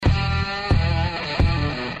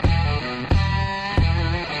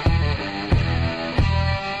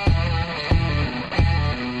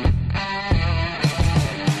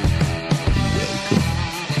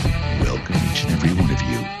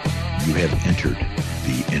entered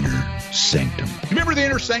the inner sanctum. Remember the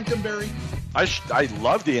inner sanctum, Barry? I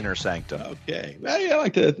love the inner sanctum. Okay. I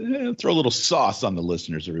like to throw a little sauce on the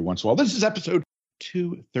listeners every once in a while. This is episode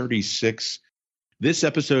 236. This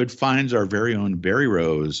episode finds our very own Barry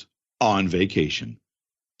Rose on vacation.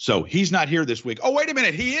 So he's not here this week. Oh, wait a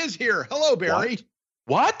minute. He is here. Hello, Barry.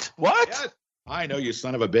 What? Yes. I know, you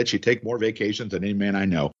son of a bitch. You take more vacations than any man I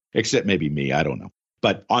know, except maybe me. I don't know.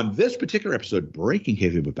 But on this particular episode, Breaking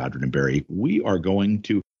Kayfabe with Baldwin and Barry, we are going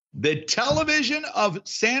to the television of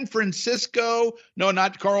San Francisco. No,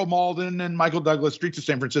 not Carl Malden and Michael Douglas, Streets of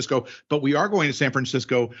San Francisco, but we are going to San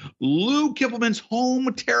Francisco. Lou Kippelman's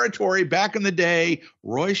home territory back in the day.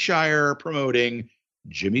 Roy Shire promoting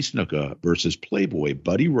Jimmy Snuka versus Playboy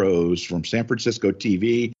Buddy Rose from San Francisco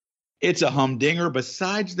TV. It's a humdinger.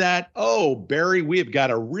 Besides that, oh, Barry, we have got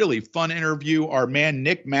a really fun interview. Our man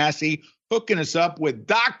Nick Massey hooking us up with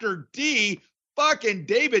Dr. D, fucking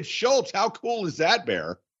David Schultz. How cool is that,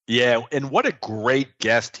 Bear? Yeah, and what a great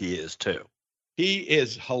guest he is, too. He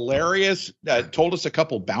is hilarious. Told us a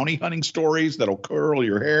couple bounty hunting stories that'll curl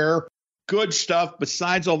your hair. Good stuff.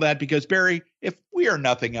 Besides all that, because, Barry, if we are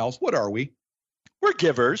nothing else, what are we? We're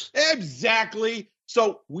givers. Exactly.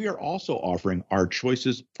 So we are also offering our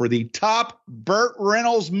choices for the top Burt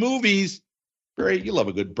Reynolds movies. Barry, you love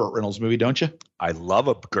a good Burt Reynolds movie, don't you? I love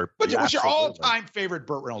a Burt. What's your all-time favorite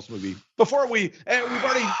Burt Reynolds movie? Before we've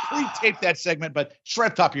already pre-taped that segment, but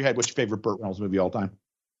straight top of your head, what's your favorite Burt Reynolds movie all time?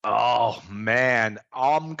 Oh, man.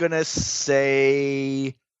 I'm going to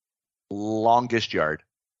say Longest Yard.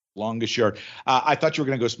 Longest Yard. I thought you were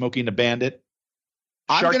going to go Smokey and the Bandit.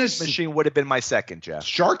 Sharky's Machine would have been my second, Jeff.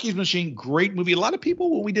 Sharky's Machine, great movie. A lot of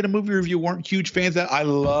people, when we did a movie review, weren't huge fans of that. I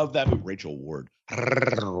love that movie. Rachel Ward.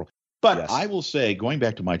 But yes. I will say, going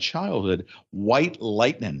back to my childhood, White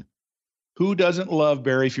Lightning. Who doesn't love,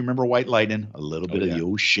 Barry, if you remember White Lightning? A little bit of the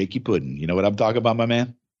old shaky pudding. You know what I'm talking about, my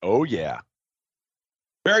man? Oh, yeah.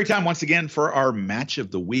 Barry time once again for our match of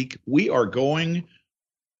the week. We are going,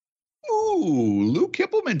 Lou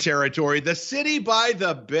Kippelman territory, the city by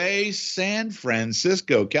the bay, San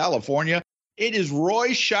Francisco, California. It is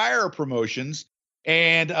Roy Shire Promotions.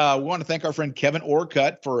 And we want to thank our friend Kevin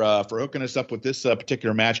Orcutt for hooking us up with this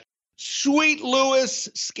particular match. Sweet Louis,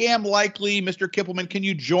 Scam Likely, Mr. Kippelman, can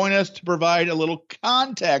you join us to provide a little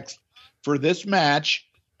context for this match?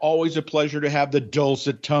 Always a pleasure to have the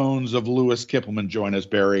dulcet tones of Louis Kippelman join us,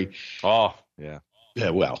 Barry. Oh, yeah. Yeah,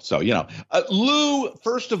 well, so, Lou,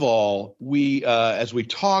 first of all, we, as we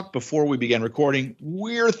talked before we began recording,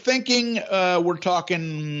 we're thinking we're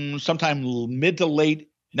talking sometime mid to late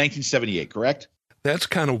 1978, correct? That's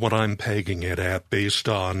kind of what I'm pegging it at based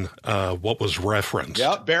on what was referenced.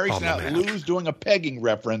 Yeah, Barry's now. Lou's doing a pegging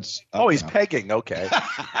reference. Oh, he's pegging. Okay.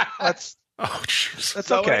 That's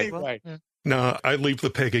okay. Anyway. No, I leave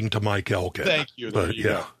the pegging to Mike Elkin. Thank you. But,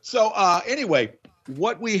 yeah. So anyway,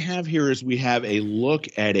 what we have here is we have a look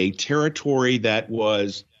at a territory that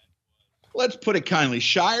was, let's put it kindly,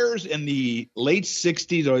 Shires in the late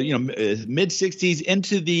 60s or mid 60s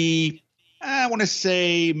into the, I want to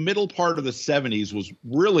say, middle part of the 70s was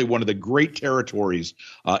really one of the great territories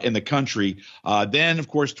in the country. Then, of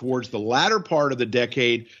course, towards the latter part of the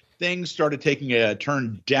decade, things started taking a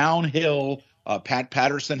turn downhill. Pat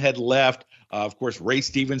Patterson had left. Of course, Ray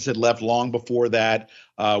Stevens had left long before that.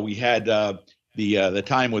 We had the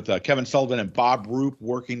time with Kevin Sullivan and Bob Roop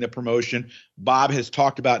working the promotion. Bob has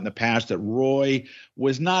talked about in the past that Roy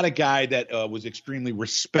was not a guy that was extremely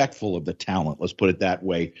respectful of the talent. Let's put it that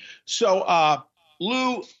way. So,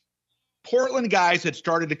 Lou, Portland guys had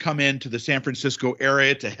started to come into the San Francisco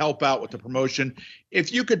area to help out with the promotion.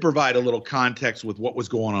 If you could provide a little context with what was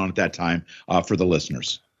going on at that time for the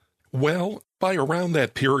listeners. Well, by around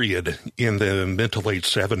that period in the mid to late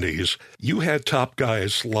 70s, you had top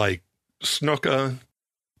guys like Snuka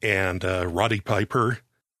and Roddy Piper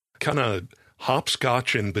kind of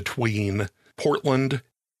hopscotch in between Portland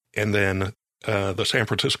and then the San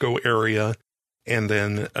Francisco area and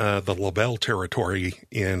then the LaBelle territory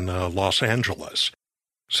in Los Angeles.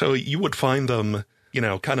 So you would find them,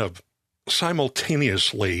 kind of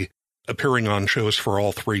simultaneously appearing on shows for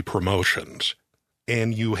all three promotions.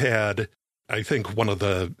 And you had, I think, one of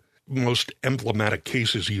the most emblematic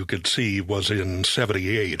cases you could see was in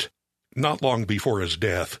 78. Not long before his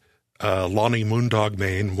death, Lonnie Moondog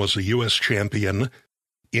Mayne was the U.S. champion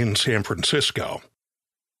in San Francisco.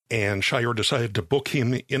 And Shire decided to book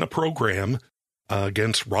him in a program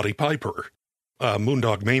against Roddy Piper.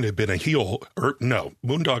 Moondog Mayne had been a heel,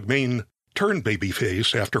 Moondog Mayne turned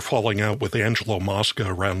babyface after falling out with Angelo Mosca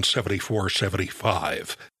around 74,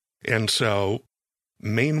 75. And so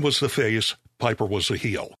Mayne was the face, Piper was the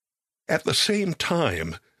heel. At the same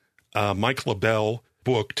time, Mike LaBelle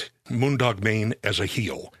booked Moondog Mayne as a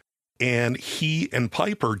heel. And he and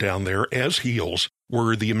Piper down there as heels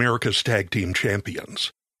were the America's Tag Team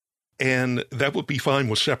Champions. And that would be fine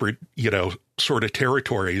with separate, sort of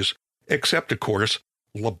territories, except, of course,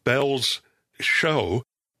 LaBelle's show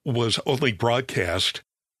was only broadcast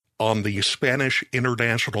on the Spanish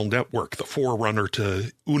International Network, the forerunner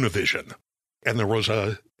to Univision. And there was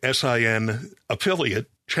a SIN affiliate,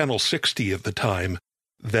 Channel 60 at the time,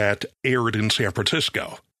 that aired in San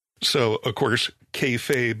Francisco. So, of course,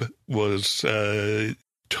 kayfabe was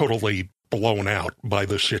totally blown out by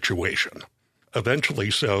the situation.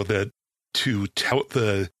 Eventually so that to tout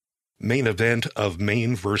the main event of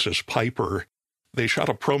Mayne versus Piper, they shot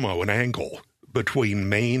a promo, an angle, between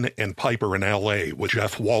Mayne and Piper in L.A. with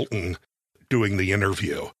Jeff Walton doing the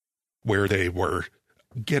interview, where they were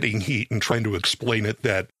getting heat and trying to explain it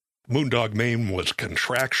that Moondog Mayne was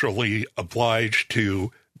contractually obliged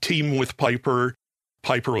to team with Piper.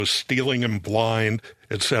 Piper was stealing him blind,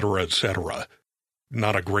 etc., etc.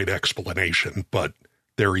 Not a great explanation, but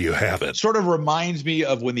there you have it. Sort of reminds me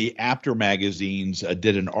of when the After magazines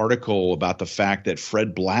did an article about the fact that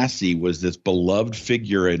Fred Blassie was this beloved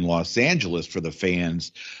figure in Los Angeles for the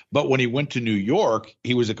fans, but when he went to New York,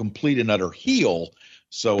 he was a complete and utter heel.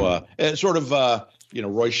 So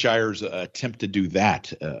Roy Shire's attempt to do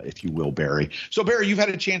that, if you will, Barry. So, Barry, you've had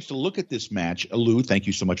a chance to look at this match. Lou, thank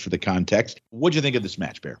you so much for the context. What'd you think of this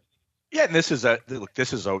match, Barry? Yeah, and this is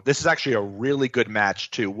actually a really good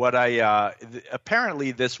match too.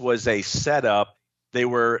 Apparently this was a setup. They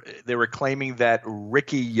were claiming that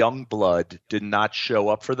Ricky Youngblood did not show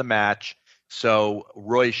up for the match, so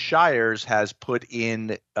Roy Shires has put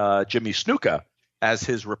in Jimmy Snuka as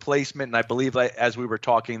his replacement. And I believe, as we were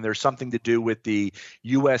talking, there's something to do with the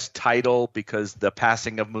U.S. title because the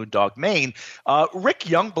passing of Moondog Mayne. Rick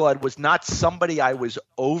Youngblood was not somebody I was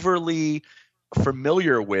overly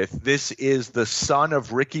familiar with. This is the son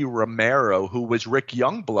of Ricky Romero, who was Rick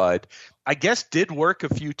Youngblood. I guess did work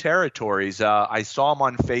a few territories. I saw him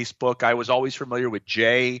on Facebook. I was always familiar with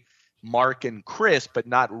Jay, Mark, and Chris, but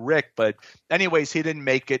not Rick. But anyways, he didn't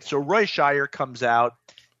make it. So Roy Shire comes out.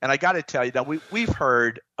 And I got to tell you, now we've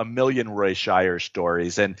heard a million Roy Shire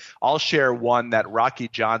stories, and I'll share one that Rocky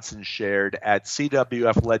Johnson shared at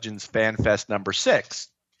CWF Legends Fan Fest number 6.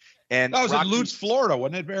 And that was in Lutz, Florida,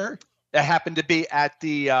 wasn't it, Barry? It happened to be at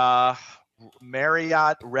the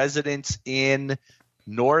Marriott Residence in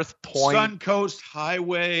North Point. Suncoast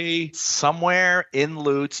Highway. Somewhere in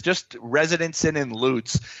Lutz, just Residence Inn in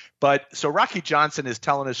Lutz. But so Rocky Johnson is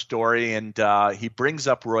telling a story, and he brings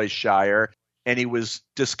up Roy Shire. And he was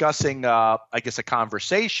discussing, a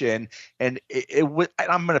conversation, and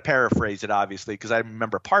I'm going to paraphrase it, obviously, because I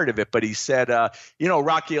remember part of it. But he said,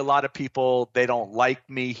 Rocky, a lot of people, they don't like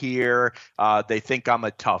me here. They think I'm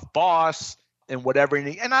a tough boss and whatever.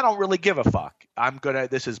 And I don't really give a fuck.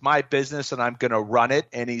 This is my business, and I'm going to run it.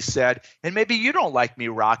 And he said, and maybe you don't like me,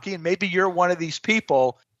 Rocky, and maybe you're one of these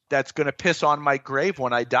people that's going to piss on my grave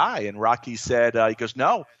when I die. And Rocky said, he goes,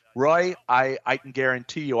 no. Roy, I can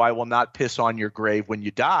guarantee you I will not piss on your grave when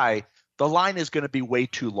you die. The line is going to be way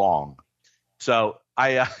too long. So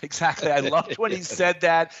I loved when he said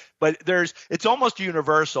that, but it's almost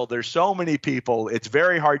universal. There's so many people. It's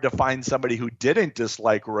very hard to find somebody who didn't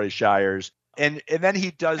dislike Roy Shires. And then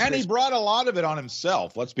he does he brought a lot of it on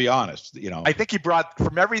himself. Let's be honest. I think he brought,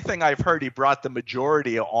 from everything I've heard, he brought the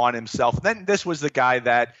majority on himself. And then this was the guy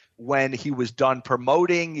that when he was done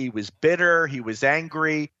promoting, he was bitter, he was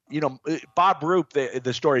angry. Bob Roop,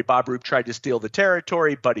 the story, Bob Roop tried to steal the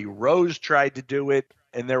territory. Buddy Rose tried to do it.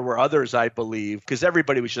 And there were others, I believe, because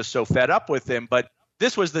everybody was just so fed up with him. But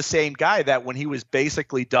this was the same guy that when he was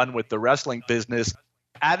basically done with the wrestling business,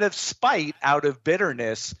 out of spite, out of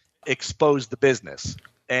bitterness, exposed the business.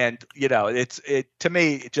 And, to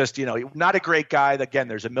me, just, not a great guy. Again,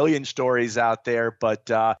 there's a million stories out there,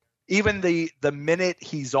 but even the minute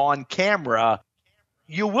he's on camera,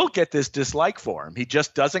 you will get this dislike for him. He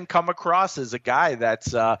just doesn't come across as a guy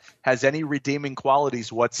that's has any redeeming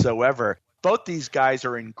qualities whatsoever. Both these guys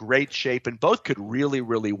are in great shape, and both could really,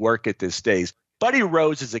 really work at this stage. Buddy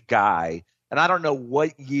Rose is a guy, and I don't know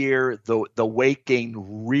what year the weight gain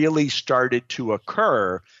really started to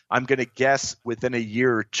occur. I'm going to guess within a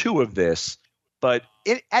year or two of this. But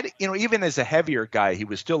even as a heavier guy, he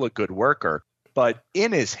was still a good worker. But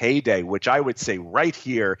in his heyday, which I would say right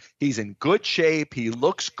here, he's in good shape. He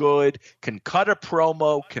looks good, can cut a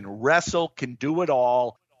promo, can wrestle, can do it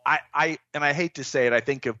all. I hate to say it, I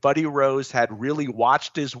think if Buddy Rose had really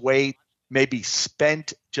watched his weight, maybe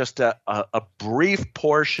spent just a brief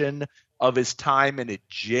portion of his time in a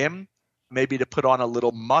gym, maybe to put on a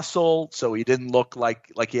little muscle so he didn't look like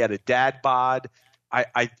he had a dad bod.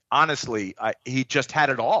 I honestly, he just had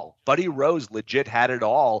it all. Buddy Rose legit had it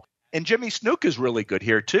all. And Jimmy Snuka's really good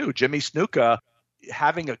here too. Jimmy Snuka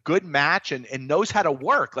having a good match and knows how to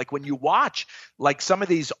work. Like when you watch like some of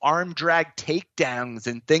these arm drag takedowns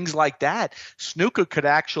and things like that, Snuka could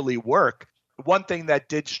actually work. One thing that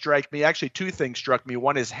did strike me, actually two things struck me.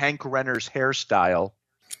 One is Hank Renner's hairstyle.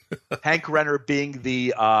 Hank Renner being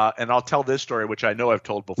the and I'll tell this story, which I know I've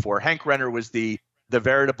told before. Hank Renner was the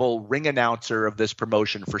veritable ring announcer of this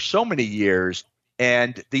promotion for so many years.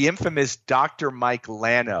 And the infamous Dr. Mike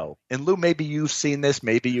Lano. And Lou, maybe you've seen this,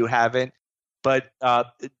 maybe you haven't. But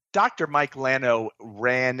Dr. Mike Lano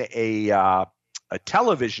ran a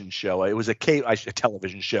television show. It was a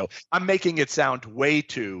television show. I'm making it sound way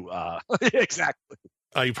too exactly.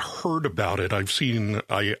 I've heard about it.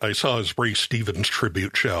 I saw his Ray Stevens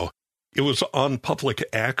tribute show. It was on public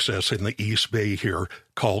access in the East Bay here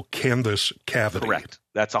called Canvas Cavity. Correct.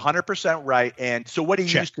 That's 100% right. And so what he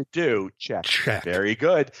used to do, check. Very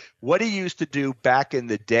good. What he used to do back in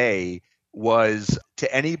the day was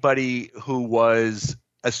to anybody who was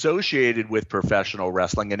associated with professional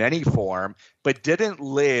wrestling in any form, but didn't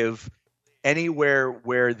live anywhere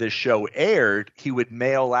where the show aired, he would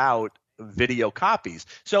mail out video copies.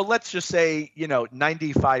 So let's just say,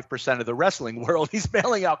 95% of the wrestling world, he's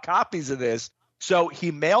mailing out copies of this. So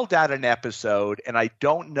he mailed out an episode, and I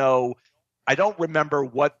don't remember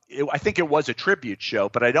I think it was a tribute show,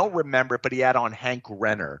 but I don't remember, but he had on Hank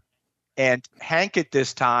Renner. And Hank at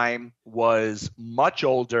this time was much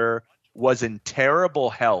older, was in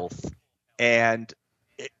terrible health, and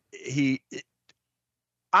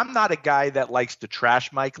I'm not a guy that likes to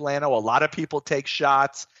trash Mike Lano. A lot of people take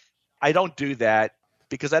shots. I don't do that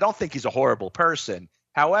because I don't think he's a horrible person.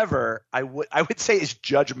 However, I would say his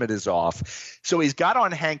judgment is off. So he's got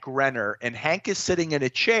on Hank Renner, and Hank is sitting in a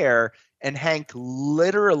chair, and Hank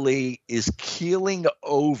literally is keeling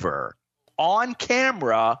over on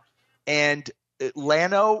camera, and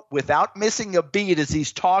Lano, without missing a beat as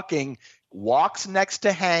he's talking, walks next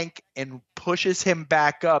to Hank and pushes him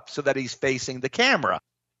back up so that he's facing the camera.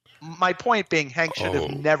 My point being, Hank should have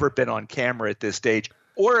never been on camera at this stage.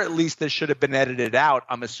 Or at least this should have been edited out.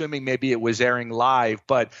 I'm assuming maybe it was airing live,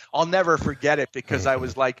 but I'll never forget it because I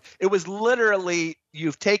was like, it was literally,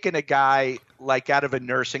 you've taken a guy like out of a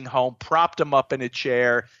nursing home, propped him up in a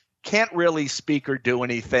chair, can't really speak or do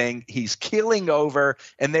anything. He's keeling over,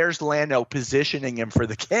 and there's Lano positioning him for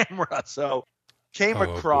the camera. So came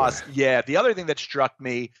across. Boy. Yeah. The other thing that struck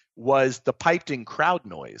me was the piped in crowd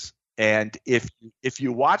noise. And if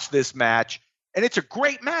you watch this match, and it's a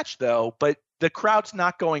great match though, but the crowd's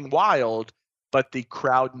not going wild, but the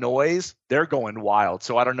crowd noise, they're going wild.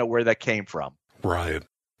 So I don't know where that came from. Right.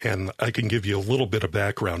 And I can give you a little bit of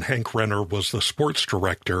background. Hank Renner was the sports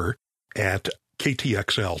director at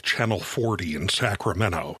KTXL Channel 40 in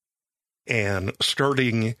Sacramento. And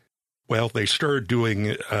they started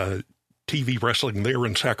doing TV wrestling there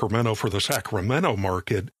in Sacramento for the Sacramento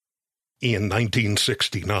market in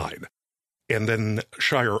 1969. And then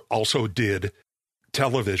Shire also did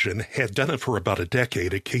television, had done it for about a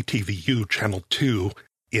decade at KTVU Channel 2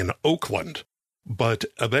 in Oakland. But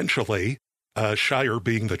eventually, Shire,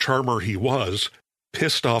 being the charmer he was,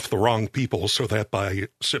 pissed off the wrong people so that by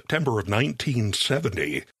September of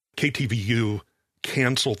 1970, KTVU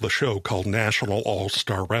canceled the show called National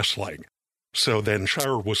All-Star Wrestling. So then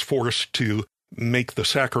Shire was forced to make the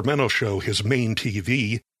Sacramento show his main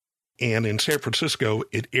TV, and in San Francisco,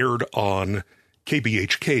 it aired on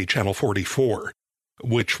KBHK Channel 44.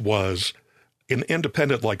 Which was an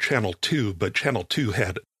independent like Channel 2, but Channel 2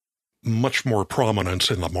 had much more prominence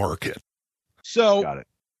in the market. So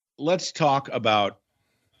let's talk about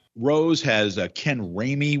Rose has Ken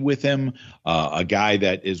Ramey with him, a guy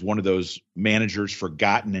that is one of those managers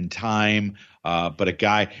forgotten in time, but a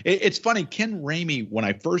guy. It's funny, Ken Ramey, when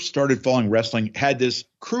I first started following wrestling, had this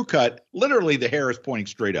crew cut. Literally, the hair is pointing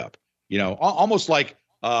straight up, almost like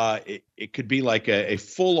it could be like a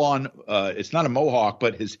full-on, it's not a mohawk,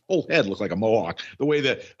 but his whole head looks like a mohawk. The way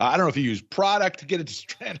that, I don't know if he used product to get it to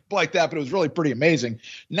stand up like that, but it was really pretty amazing.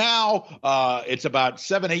 Now, it's about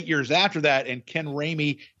 7-8 years after that, and Ken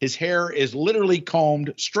Ramey, his hair is literally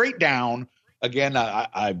combed straight down. Again,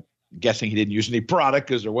 I'm guessing he didn't use any product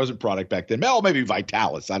because there wasn't product back then. Well, maybe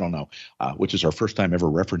Vitalis, I don't know, which is our first time ever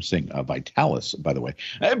referencing Vitalis, by the way.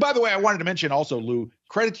 And by the way, I wanted to mention also, Lou,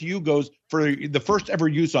 credit to you goes for the first ever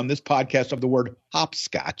use on this podcast of the word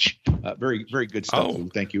hopscotch. Very, very good stuff, Lou.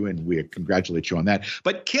 Thank you, and we congratulate you on that.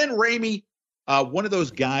 But Ken Ramey, One of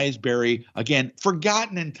those guys, Barry, again,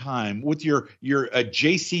 forgotten in time with your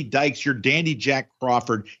J.C. Dykes, your Dandy Jack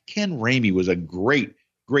Crawford. Ken Ramey was a great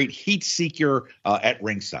heat seeker at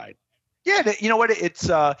ringside. Yeah, you know what? It's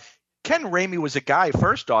Ken Ramey was a guy,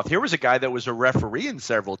 first off, here was a guy that was a referee in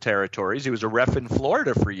several territories. He was a ref in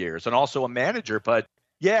Florida for years and also a manager. But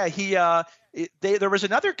yeah, there was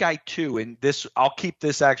another guy too, and I'll keep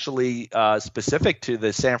this actually specific to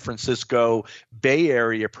the San Francisco Bay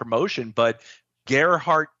Area promotion, but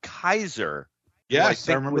Gerhard Kaiser. Yes,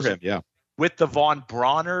 I remember him. Yeah. With the Von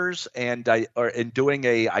Brauners and doing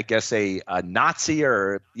a Nazi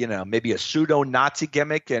or maybe a pseudo Nazi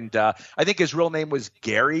gimmick, and I think his real name was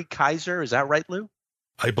Gary Kaiser. Is that right, Lou?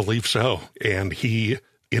 I believe so. And he,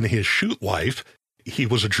 in his shoot life, he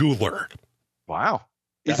was a jeweler. Wow.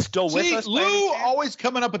 Is still with us? Lou always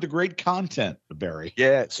coming up with the great content, Barry.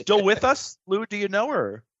 Yeah, still with us, Lou? Do you know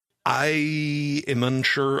her? I am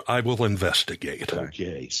unsure. I will investigate.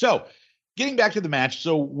 Okay, so. Getting back to the match,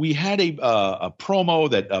 so we had a promo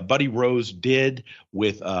that Buddy Rose did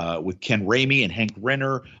with Ken Ramey and Hank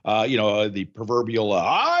Renner. The proverbial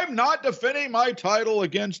 "I'm not defending my title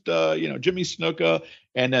against Jimmy Snuka,"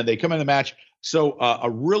 and then they come in the match. So a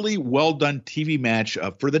really well done TV match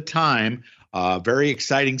for the time. Very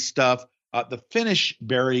exciting stuff. The finish,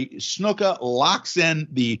 Barry, Snuka locks in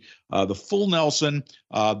the full Nelson.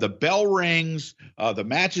 The bell rings. The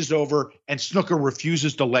match is over, and Snuka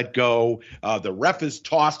refuses to let go. The ref is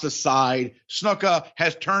tossed aside. Snuka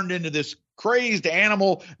has turned into this crazed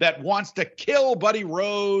animal that wants to kill Buddy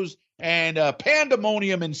Rose, and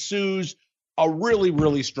pandemonium ensues. A really,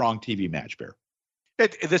 really strong TV match, Bear.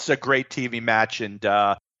 This is a great TV match, and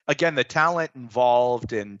again, the talent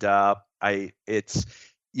involved, and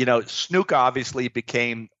Snuka obviously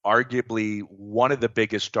became arguably one of the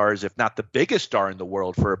biggest stars, if not the biggest star in the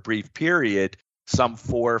world for a brief period, some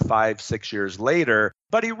 4, 5, 6 years later.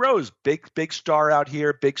 Buddy Rose, big star out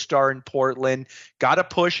here, big star in Portland, got a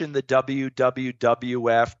push in the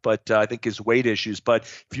WWF, but I think his weight issues. But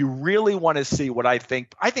if you really want to see what I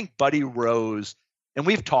think Buddy Rose, and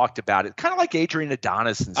we've talked about it, kind of like Adrian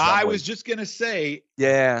Adonis in some ways. Was just going to say,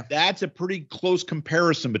 yeah, that's a pretty close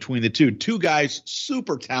comparison between the two. Two guys,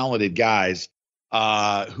 super talented guys,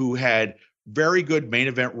 who had very good main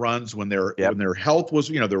event runs when their health was,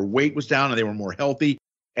 their weight was down and they were more healthy.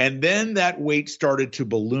 And then that weight started to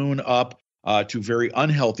balloon up to very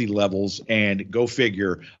unhealthy levels, and go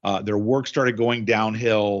figure, their work started going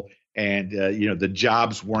downhill, and the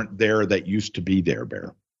jobs weren't there that used to be there,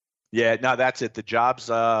 Bear. Yeah, no, that's it. The job's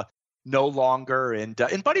no longer.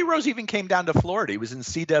 And Buddy Rose even came down to Florida. He was in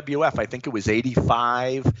CWF. I think it was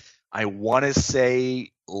 85. I want to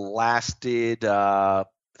say lasted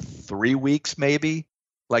 3 weeks maybe.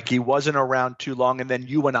 Like, he wasn't around too long. And then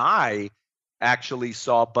you and I actually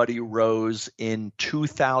saw Buddy Rose in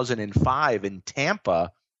 2005 in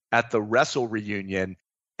Tampa at the Wrestle Reunion.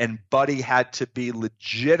 And Buddy had to be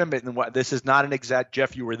legitimate. And this is not an exact –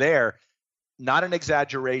 Jeff, you were there. Not an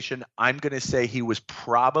exaggeration. I'm going to say he was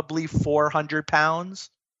probably 400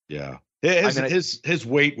 pounds. Yeah. His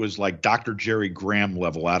weight was like Dr. Jerry Graham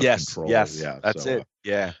level out of control. Yes, yeah, that's it.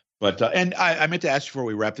 Yeah. But and I meant to ask you before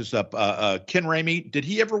we wrap this up, Ken Ramey, did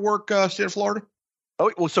he ever work state of Florida?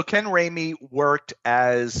 Oh, well, so Ken Ramey worked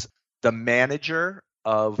as the manager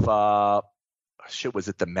of was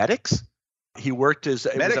it the Medics? He worked as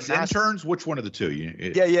Medics, interns. Which one of the two?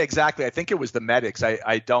 Yeah, exactly. I think it was the Medics.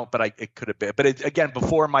 I don't, but it could have been. But again,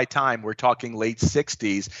 before my time, we're talking late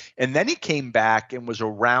 60s. And then he came back and was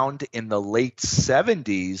around in the late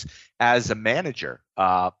 70s as a manager,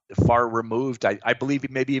 far removed. I believe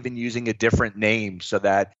maybe even using a different name so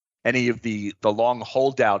that any of the long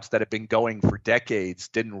holdouts that have been going for decades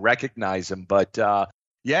didn't recognize him. But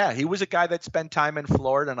yeah, he was a guy that spent time in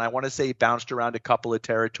Florida, and I want to say he bounced around a couple of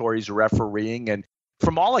territories refereeing. And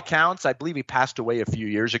from all accounts, I believe he passed away a few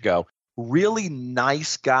years ago. Really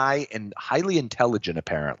nice guy and highly intelligent,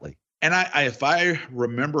 apparently. And if I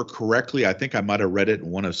remember correctly, I think I might have read it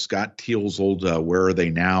in one of Scott Teal's old Where Are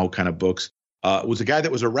They Now kind of books. It was a guy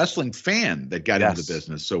that was a wrestling fan that got into the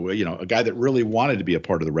business. So, a guy that really wanted to be a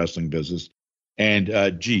part of the wrestling business. And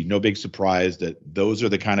no big surprise that those are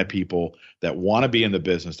the kind of people that want to be in the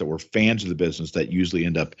business, that were fans of the business, that usually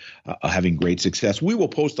end up having great success. We will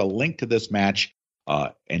post a link to this match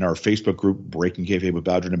in our Facebook group, Breaking Kayfabe with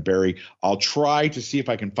Bowdren and Barry. I'll try to see if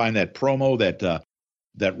I can find that promo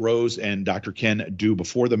that Rose and Dr. Ken do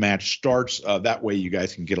before the match starts. That way you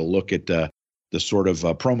guys can get a look at the sort of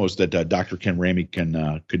promos that Dr. Ken Ramey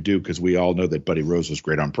could do, because we all know that Buddy Rose was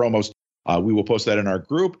great on promos. We will post that in our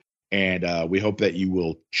group. And we hope that you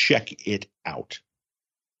will check it out.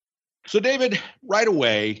 So, David, right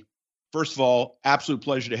away, First of all, absolute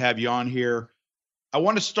pleasure to have you on here. I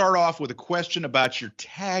want to start off with a question about your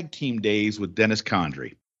tag team days with Dennis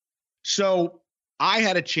Condrey. So I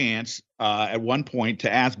had a chance at one point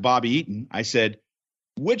to ask Bobby Eaton. I said,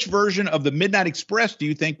 which version of the Midnight Express do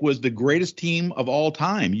you think was the greatest team of all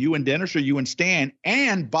time? You and Dennis or you and Stan?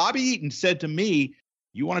 And Bobby Eaton said to me,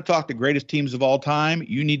 you want to talk the greatest teams of all time?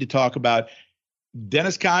 You need to talk about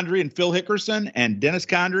Dennis Condrey and Phil Hickerson and Dennis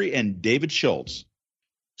Condrey and David Schultz.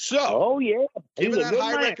 So, given that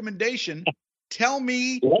high recommendation, tell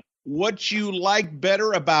me what you like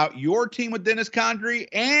better about your team with Dennis Condrey,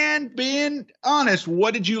 and being honest,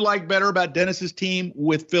 what did you like better about Dennis's team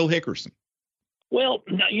with Phil Hickerson? Well,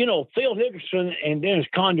 Phil Hickerson and Dennis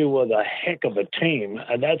Condrey was a heck of a team.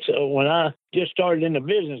 That's when I just started in the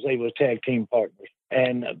business, they were tag team partners.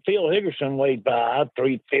 And Phil Hickerson weighed by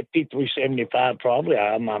 350, 375 probably,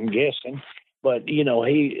 I'm guessing. But,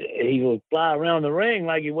 he would fly around the ring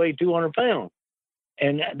like he weighed 200 pounds.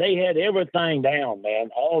 And they had everything down, man.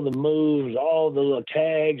 All the moves, all the little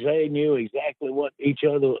tags. They knew exactly what each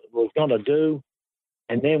other was going to do.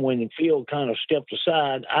 And then when Phil kind of stepped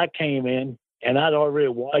aside, I came in, and I'd already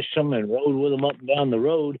watched them and rode with them up and down the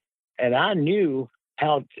road. And I knew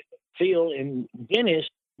how Phil and Dennis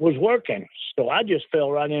was working. So I just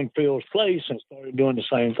fell right in Phil's place and started doing the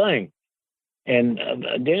same thing. And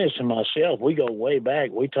Dennis and myself, we go way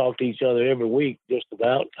back. We talk to each other every week, just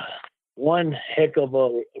about. One heck of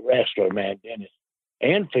a wrestler, man, Dennis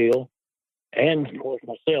and Phil, and of course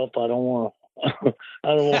myself. I don't want to.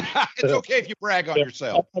 It's okay if you brag on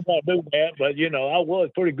yourself. I don't do that, but I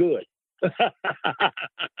was pretty good.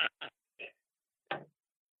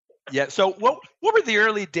 Yeah. So what were the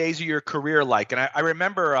early days of your career like? And I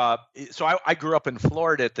remember, I grew up in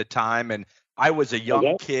Florida at the time, and I was a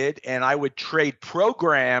young kid, and I would trade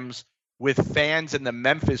programs with fans in the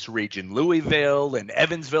Memphis region, Louisville and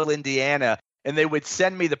Evansville, Indiana, and they would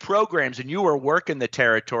send me the programs, and you were working the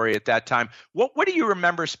territory at that time. What do you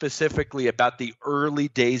remember specifically about the early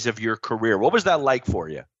days of your career? What was that like for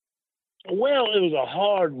you? Well, it was a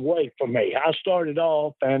hard way for me. I started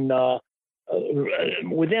off, and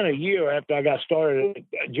within a year after I got started,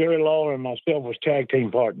 Jerry Lawler and myself was tag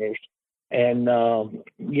team partners. And,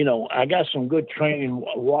 I got some good training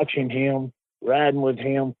watching him, riding with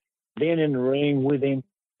him, being in the ring with him,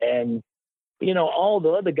 and, all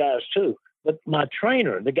the other guys too. But my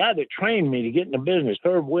trainer, the guy that trained me to get in the business,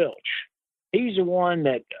 Herb Welch, he's the one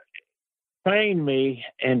that trained me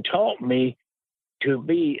and taught me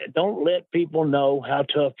don't let people know how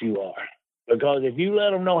tough you are. Because if you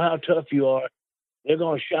let them know how tough you are, they're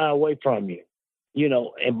going to shy away from you.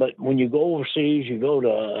 But when you go overseas, you go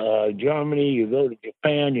to Germany, you go to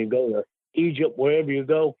Japan, you go to Egypt, wherever you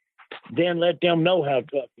go, then let them know how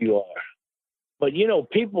tough you are. But,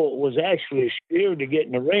 people was actually scared to get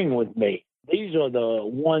in the ring with me. These are the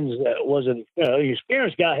ones that wasn't the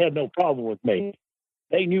experienced guy had no problem with me.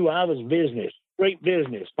 They knew I was business, straight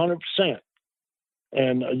business, 100%.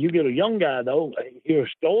 And you get a young guy, though, hear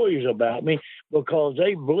stories about me because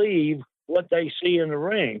they believe what they see in the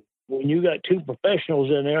ring. When you got two professionals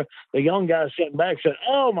in there, the young guy sitting back said,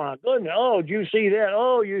 "Oh, my goodness. Oh, did you see that?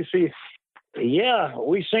 Oh, you see." Yeah,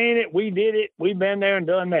 we seen it. We did it. We've been there and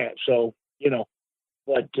done that. So,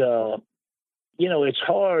 but, it's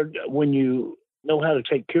hard when you know how to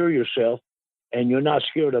take care of yourself and you're not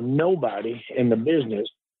scared of nobody in the business.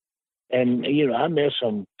 And, I met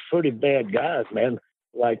some pretty bad guys, man,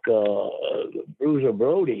 like Bruiser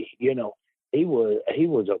Brody, he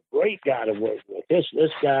was a great guy to work with.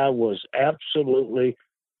 This guy was absolutely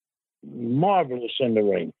marvelous in the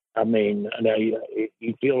ring. I mean,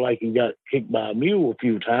 you feel like he got kicked by a mule a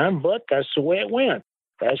few times, but that's the way it went.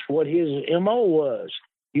 That's what his MO was.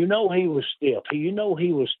 He was stiff. He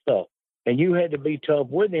was tough. And you had to be tough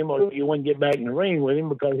with him or you wouldn't get back in the ring with him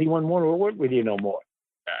because he wouldn't want to work with you no more.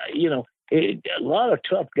 A lot of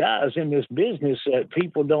tough guys in this business that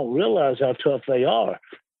people don't realize how tough they are.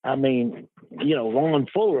 I mean, Ron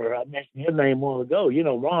Fuller, I mentioned his name a while ago.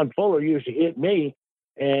 Ron Fuller used to hit me,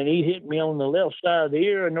 and he hit me on the left side of the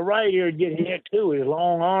ear, and the right ear would get hit too. His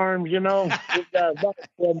long arms, this guy's about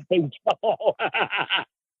 7 feet tall.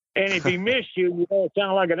 And if he missed you, it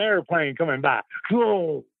sounded like an airplane coming by.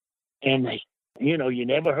 And, you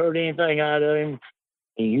never heard anything out of him.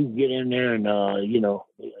 And you get in there and,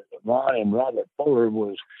 Ron and Robert Fuller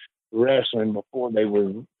was wrestling before they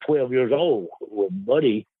were 12 years old with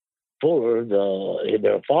Buddy Fuller,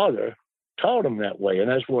 their father, taught them that way. And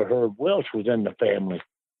that's where Herb Welch was in the family.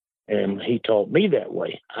 And he taught me that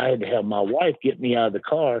way. I had to have my wife get me out of the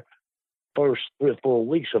car first 3 or 4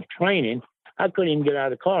 weeks of training. I couldn't even get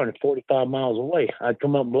out of the car and 45 miles away. I'd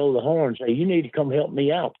come up and blow the horn and say, "You need to come help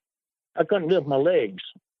me out." I couldn't lift my legs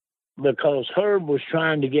because Herb was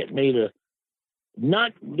trying to get me to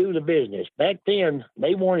not do the business. Back then,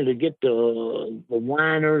 they wanted to get the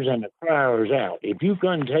whiners and the criers out. If you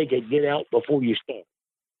couldn't take it, get out before you start.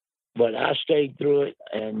 But I stayed through it,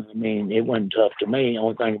 and I mean, it wasn't tough to me. The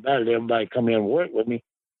only thing about it, everybody come in and work with me,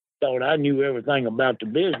 thought I knew everything about the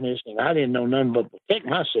business, and I didn't know nothing but protect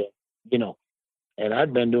myself, you know. And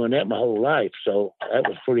I'd been doing that my whole life, so that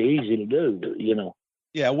was pretty easy to do, you know.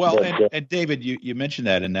 Yeah, well, and David, you mentioned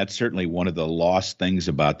that, and that's certainly one of the lost things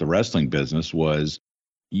about the wrestling business was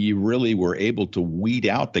you really were able to weed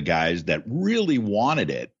out the guys that really wanted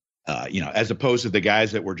it, as opposed to the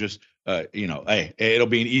guys that were just, hey, it'll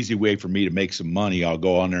be an easy way for me to make some money. I'll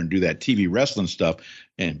go on there and do that TV wrestling stuff.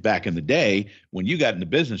 And back in the day, when you got in the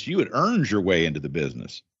business, you had earned your way into the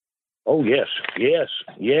business. Oh, yes.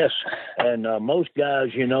 And most guys,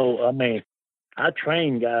 I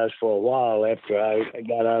trained guys for a while after I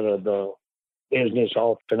got out of the business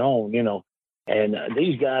off and on, And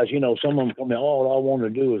these guys, some of them come in, all I want to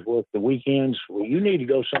do is work the weekends. Well, you need to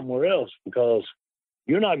go somewhere else because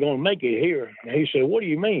you're not going to make it here. And he said, what do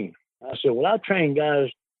you mean? I said, well, I train guys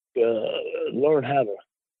to learn how to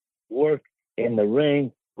work in the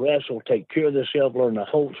ring, wrestle, take care of themselves, learn the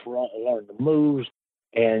hopes, learn the moves.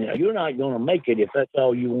 And you're not going to make it if that's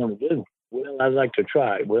all you want to do. Well, I'd like to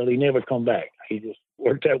try it. Well, he never come back. He just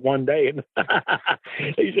worked that one day. And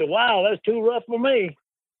he said, wow, that's too rough for me.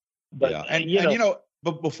 But, yeah.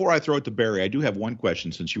 But before I throw it to Barry, I do have one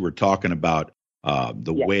question since you were talking about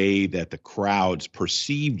the way that the crowds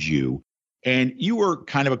perceived you. And you were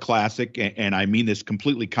kind of a classic, and I mean this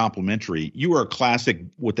completely complimentary. You were a classic,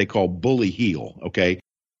 what they call bully heel, okay?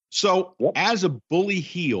 So as a bully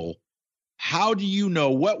heel, how do you know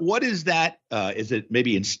what is that? Is it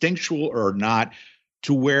maybe instinctual or not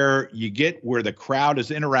to where you get where the crowd is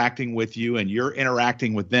interacting with you and you're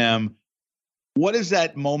interacting with them? What is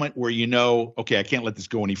that moment where you know, okay, I can't let this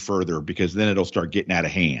go any further because then it'll start getting out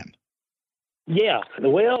of hand? Yeah,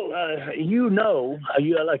 well, like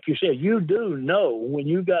you said, you do know when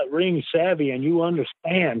you got ring savvy and you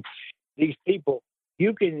understand these people.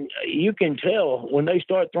 You can tell when they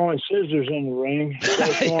start throwing scissors in the ring.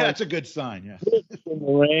 Yeah, that's a good sign. Yeah, in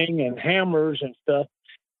the ring and hammers and stuff.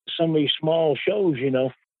 Some of these small shows,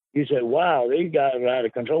 you say, "Wow, these guys are out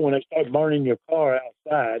of control." When they start burning your car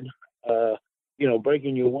outside,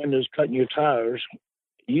 breaking your windows, cutting your tires,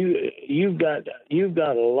 you've got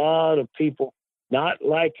a lot of people not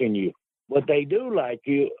liking you, but they do like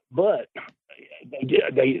you, but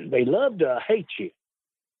they love to hate you.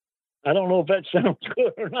 I don't know if that sounds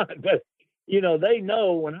good or not, but, they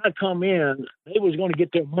know when I come in, they was going to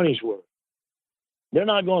get their money's worth. They're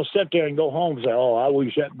not going to sit there and go home and say, oh, I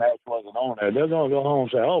wish that match wasn't on there. They're going to go home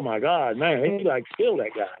and say, oh, my God, man, he kill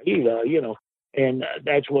that guy. And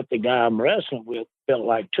that's what the guy I'm wrestling with felt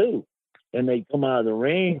like, too. And they come out of the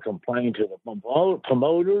ring, complain to the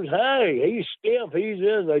promoters, hey, he's stiff, he's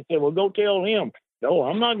this. They say, well, go tell him. No,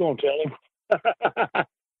 I'm not going to tell him.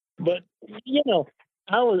 But,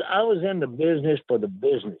 I was in the business for the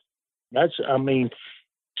business.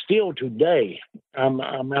 Still today, I'm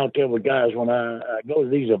out there with guys when I go to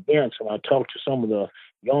these events and I talk to some of the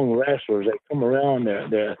young wrestlers. They come around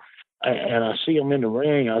there, and I see them in the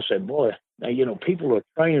ring. I say, boy, people are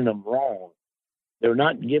training them wrong. They're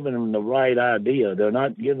not giving them the right idea. They're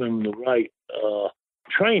not giving them the right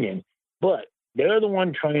training. But they're the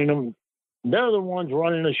one training them. They're the ones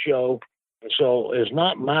running the show. So it's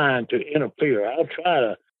not mine to interfere. I'll try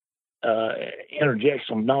to interject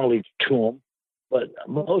some knowledge to them, but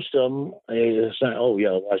most of them is saying, "Oh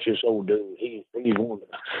yeah, watch this old dude. He's one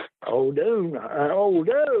old dude.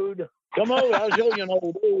 Come over, I'll show you an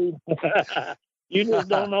old dude. You just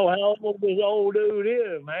don't know how old this old dude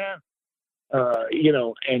is, man."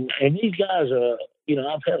 And these guys are,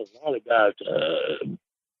 I've had a lot of guys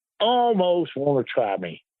almost want to try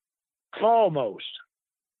me, almost.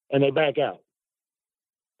 And they back out.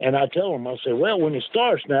 And I tell them, I say, well, when it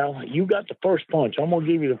starts now, you got the first punch. I'm going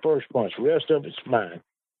to give you the first punch. The rest of it's mine.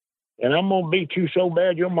 And I'm going to beat you so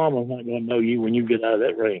bad, your mama's not going to know you when you get out of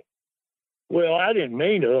that ring. Well, I didn't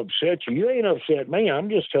mean to upset you. You ain't upset me. I'm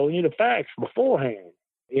just telling you the facts beforehand,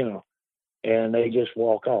 And they just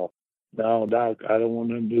walk off. No, Doc, I don't want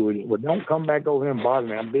nothing to do with it. Well, don't come back over here and bother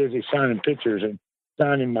me. I'm busy signing pictures and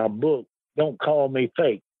signing my book. Don't call me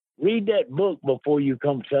fake. Read that book before you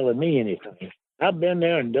come telling me anything. I've been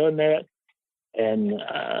there and done that. And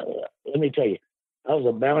let me tell you, I was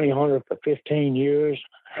a bounty hunter for 15 years,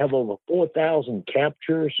 have over 4,000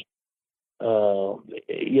 captures. I'm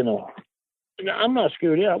not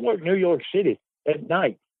scared. I work in New York City at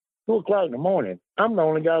night. 2 o'clock in the morning. I'm the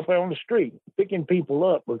only guy up there on the street picking people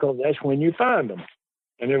up because that's when you find them.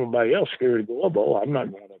 And everybody else scared to go up. Oh, I'm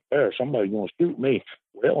not going up there. Somebody's going to shoot me.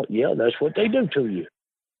 Well, yeah, that's what they do to you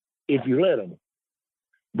if you let them.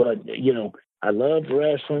 But, I love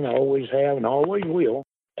wrestling. I always have and always will.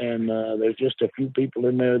 And there's just a few people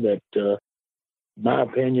in there that, in my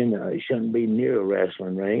opinion, shouldn't be near a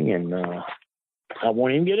wrestling ring. And I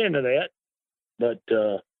won't even get into that. But,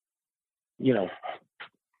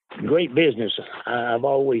 great business. I've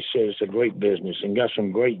always said it's a great business and got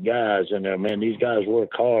some great guys in there, man. These guys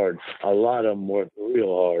work hard. A lot of them work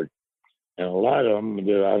real hard. And a lot of them, I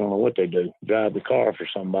don't know what they do, drive the car for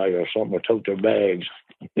somebody or something, or tote their bags.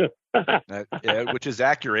 Yeah, which is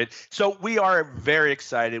accurate. So we are very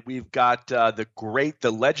excited. We've got the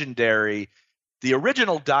legendary, the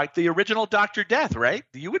original Dr. Death, right?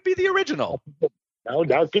 You would be the original. No,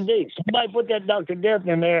 Dr. D. Somebody put that Dr. Death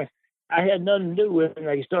in there. I had nothing to do with it, and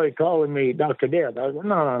they started calling me Dr. Death. I was like,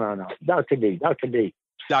 no. Dr. D. Dr. D,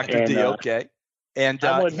 okay. And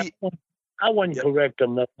I wouldn't correct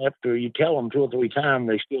them after you tell them 2 or 3 times,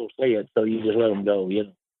 they still say it, so you just let them go,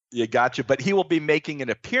 You gotcha. But he will be making an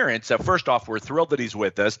appearance. First off, we're thrilled that he's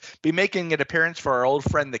with us. Be making an appearance for our old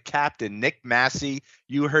friend, the captain, Nick Massey.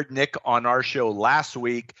 You heard Nick on our show last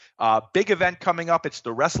week. Big event coming up. It's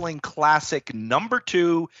the Wrestling Classic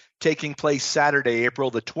 #2, taking place Saturday, April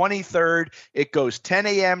the 23rd. It goes 10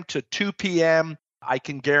 a.m. to 2 p.m. I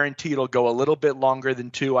can guarantee it'll go a little bit longer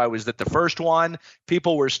than 2. I was at the first one.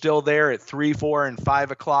 People were still there at 3, 4, and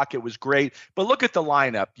 5 o'clock. It was great. But look at the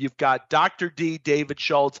lineup. You've got Dr. D, David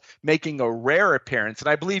Schultz, making a rare appearance. And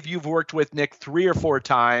I believe you've worked with Nick 3 or 4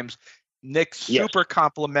 times. Nick's super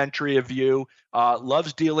complimentary of you,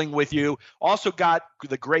 loves dealing with you. Also got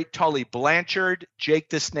the great Tully Blanchard,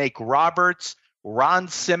 Jake the Snake Roberts, Ron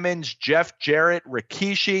Simmons, Jeff Jarrett,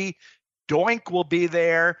 Rikishi. Doink will be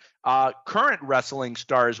there. Current wrestling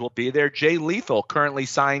stars will be there. Jay Lethal, currently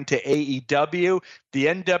signed to AEW. The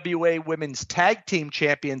NWA Women's Tag Team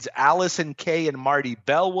Champions Allison Kay and Marty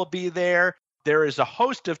Bell will be there. There is a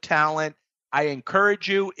host of talent. I encourage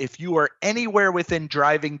you, if you are anywhere within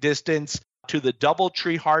driving distance to the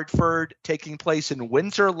Doubletree Hartford, taking place in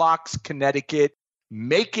Windsor Locks, Connecticut,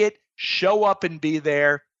 make it, show up and be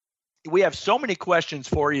there. We have so many questions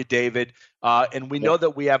for you, David, and we know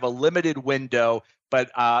that we have a limited window, but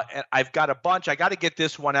I've got a bunch. I got to get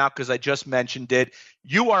this one out because I just mentioned it.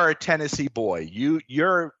 You are a Tennessee boy. You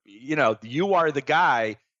are the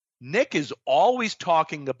guy. Nick is always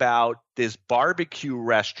talking about this barbecue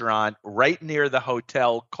restaurant right near the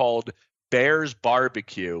hotel called Bear's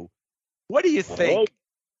Barbecue. What do you think?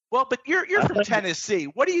 Well, but you're from Tennessee.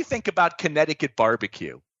 What do you think about Connecticut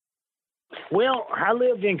barbecue? Well, I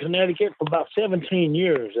lived in Connecticut for about 17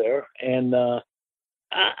 years there, and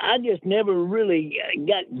I just never really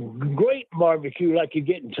got great barbecue like you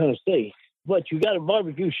get in Tennessee. But you got a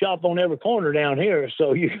barbecue shop on every corner down here,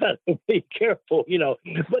 so you got to be careful,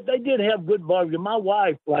 But they did have good barbecue. My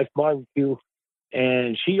wife likes barbecue,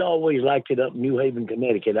 and she always liked it up in New Haven,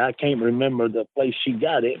 Connecticut. I can't remember the place she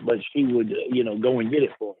got it, but she would, go and get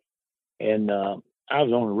it for me. And I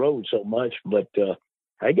was on the road so much, but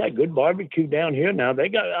they got good barbecue down here now. They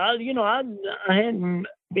got, I hadn't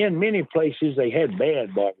been many places they had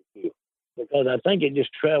bad barbecue because I think it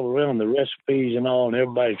just traveled around the recipes and all, and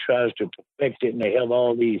everybody tries to perfect it, and they have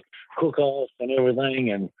all these cook-offs and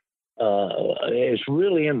everything, and it's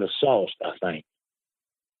really in the sauce, I think.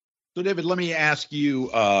 So, David, let me ask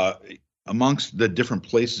you, amongst the different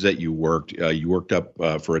places that you worked up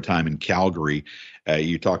for a time in Calgary.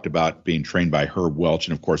 You talked about being trained by Herb Welch,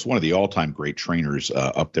 and of course, one of the all-time great trainers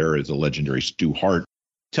up there is the legendary Stu Hart.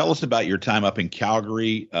 Tell us about your time up in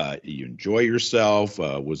Calgary. You enjoy yourself?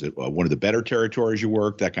 Was it one of the better territories you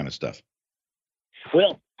worked? That kind of stuff.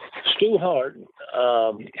 Well, Stu Hart,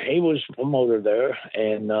 he was promoter there,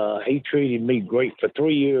 and he treated me great for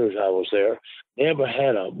 3 years. I was there. Never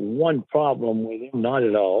had one problem with him, not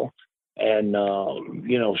at all. And,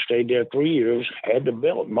 stayed there 3 years, had the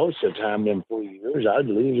belt most of the time in 3 years. I'd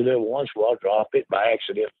lose it every once in a while, drop it by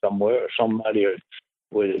accident somewhere, or somebody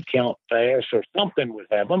would count fast or something would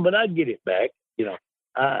happen, but I'd get it back.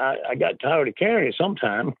 I got tired of carrying it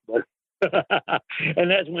sometime, but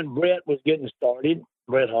and that's when Bret was getting started,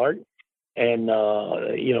 Bret Hart, and,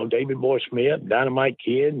 David Boy Smith, Dynamite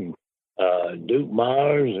Kid, and Duke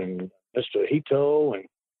Myers, and Mr. Hito, and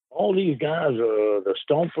all these guys, the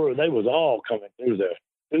Stomper, they was all coming through there.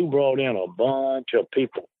 Stu brought in a bunch of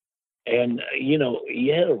people. And, you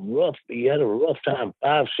had a rough time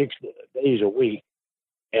 5-6 days a week.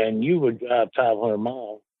 And you would drive 500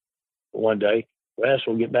 miles one day. Russ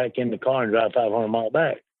would get back in the car and drive 500 miles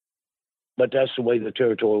back. but that's the way the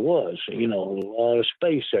territory was. You know, a lot of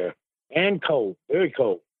space there and cold, very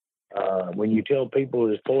cold. When you tell people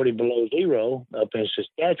it's 40 below zero up in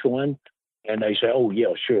Saskatchewan, and they say, "Oh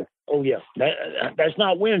yeah, sure, oh yeah, that's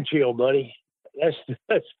not wind chill, buddy.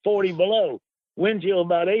 That's 40 below. Wind chill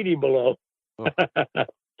about 80 below." Oh.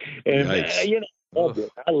 And you know,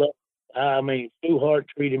 I love. I mean, Stu Hart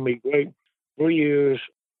treated me great. 3 years.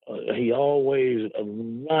 He always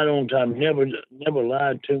right on time. Never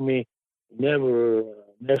lied to me. Never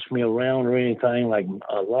messed me around or anything like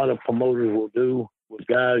a lot of promoters will do with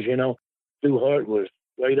guys. You know, Stu Hart was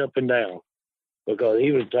straight up and down because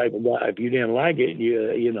he was the type of guy. If you didn't like it,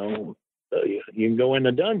 you can go in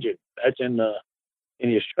the dungeon. That's in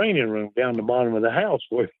his training room down the bottom of the house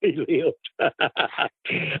where he lived.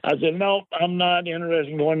 I said, "No, I'm not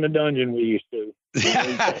interested in going to the dungeon with you, Stu."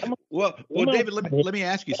 well, David, let me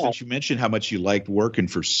ask you, since you mentioned how much you liked working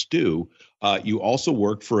for Stu, you also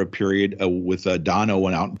worked for a period with Don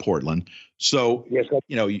Owen out in Portland. So, yes,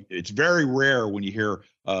 you know, it's very rare when you hear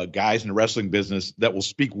guys in the wrestling business that will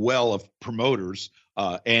speak well of promoters.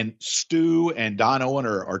 And Stu and Don Owen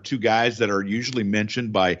are two guys that are usually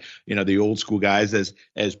mentioned by, you know, the old school guys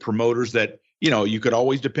as promoters that, you know, you could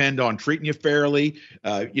always depend on treating you fairly.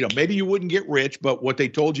 You know, maybe you wouldn't get rich, but what they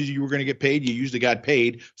told you were going to get paid, you usually got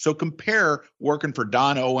paid. So compare working for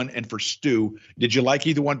Don Owen and for Stu. Did you like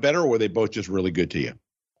either one better, or were they both just really good to you?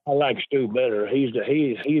 I like Stu better. He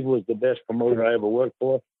was the best promoter I ever worked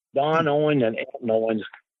for. Don Owen and Elton Owens,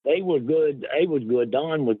 they were good. They was good.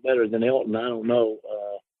 Don was better than Elton. I don't know.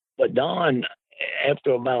 But Don,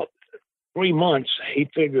 after about 3 months, he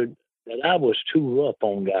figured that I was too rough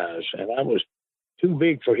on guys, and I was too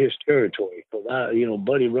big for his territory. Because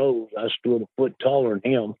Buddy Rose, I stood a foot taller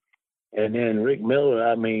than him, and then Rick Miller,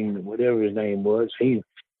 I mean, whatever his name was, he's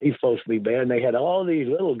supposed to be bad. And they had all these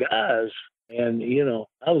little guys, and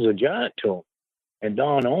I was a giant to them. And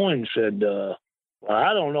Don Owens said, "Well,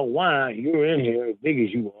 I don't know why you're in here as big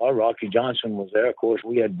as you are." Rocky Johnson was there. Of course,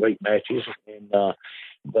 we had great matches,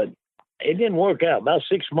 but it didn't work out. About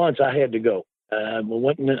 6 months, I had to go.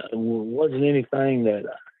 Wasn't anything that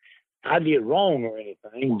I did wrong or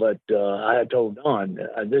anything, but I had told Don,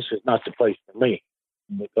 this is not the place for me,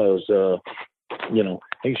 because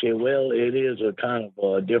he said, "Well, it is a kind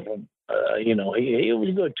of different." He was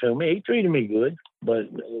good to me. He treated me good, but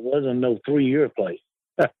it wasn't no 3-year place.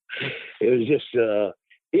 It was just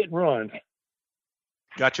hit and run.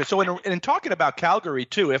 Gotcha. So in talking about Calgary,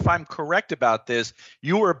 too, if I'm correct about this,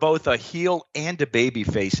 you were both a heel and a baby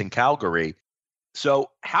face in Calgary.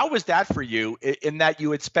 So how was that for you, in that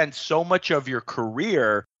you had spent so much of your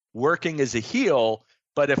career working as a heel,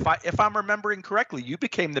 but if I'm remembering correctly, you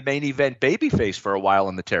became the main event babyface for a while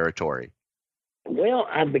in the territory? Well,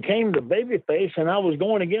 I became the babyface, and I was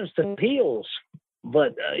going against the heels.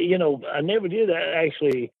 But, I never did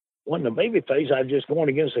actually wasn't a babyface. I was just going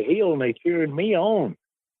against a heel, and they cheered me on.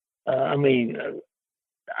 I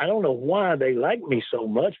don't know why they liked me so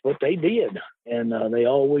much, but they did. And they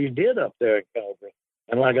always did up there in Calgary.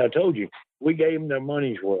 And like I told you, we gave them their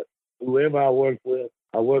money's worth. Whoever I worked with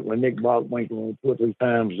Nick Bockwinkel 2 or 3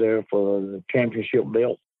 times there for the championship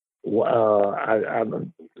belt.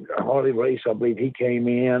 Harley Race, I believe he came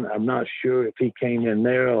in. I'm not sure if he came in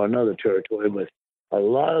there or another territory, but a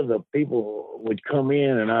lot of the people would come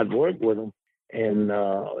in and I'd work with them. And,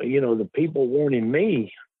 the people wanted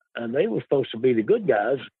me, and they were supposed to be the good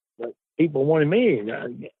guys, but people wanted me.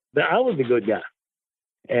 I was the good guy.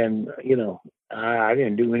 And, I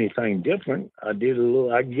didn't do anything different. I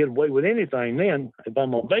could get away with anything then. If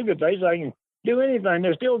I'm a babyface, I can do anything.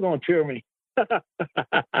 They're still going to cheer me.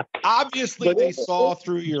 Obviously, they saw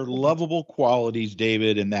through your lovable qualities,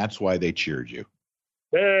 David, and that's why they cheered you.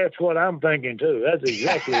 That's what I'm thinking, too. That's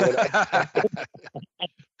exactly what I'm thinking.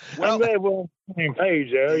 Well, I'm glad we're on the same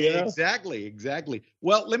page there, Exactly.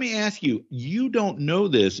 Well, let me ask you, you don't know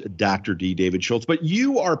this, Dr. D. David Schultz, but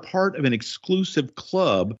you are part of an exclusive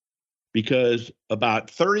club, because about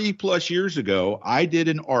 30 plus years ago, I did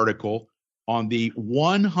an article on the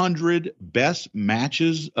 100 best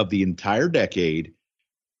matches of the entire decade,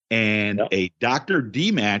 and a Dr.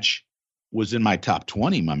 D match was in my top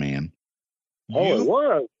 20, my man. It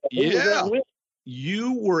was? Yeah.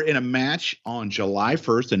 You were in a match on July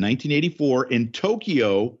 1st in 1984 in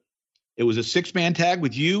Tokyo. It was a 6-man tag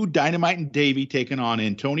with you, Dynamite, and Davey taking on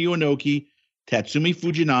Antonio Inoki, Tatsumi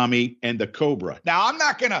Fujinami, and the Cobra. Now, I'm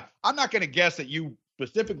not gonna guess that you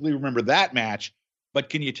specifically remember that match, but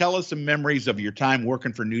can you tell us some memories of your time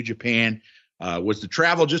working for New Japan? Was the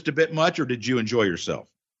travel just a bit much, or did you enjoy yourself?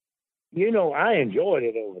 I enjoyed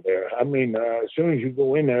it over there. I mean, as soon as you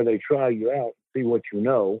go in there, they try you out. see what you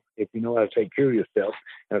know, if you know how to take care of yourself.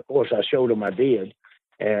 And of course, I showed him I did,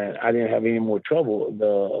 and I didn't have any more trouble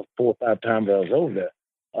the 4 or 5 times I was over there.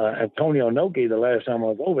 Antonio Inoki, the last time I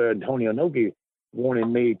was over there, Antonio Inoki wanted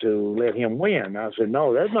me to let him win. I said,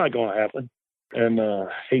 no, that's not going to happen. And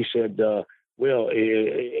he said, well,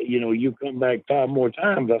 you come back 5 more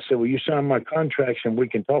times. I said, well, you sign my contracts and we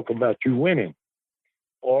can talk about you winning,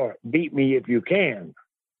 or beat me if you can.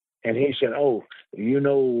 And he said, oh, you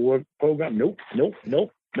know what program? Nope.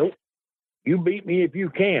 You beat me if you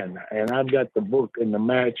can. And I've got the book in the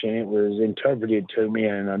match, and it was interpreted to me,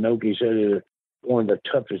 and Inoki said it was one of the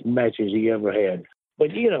toughest matches he ever had.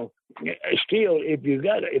 But, still, if you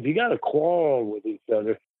got a quarrel with each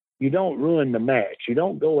other, you don't ruin the match. You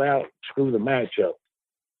don't go out and screw the match up.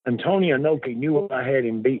 Antonio Inoki knew I had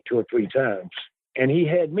him beat 2 or 3 times, and he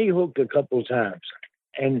had me hooked a couple of times.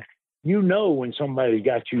 And when somebody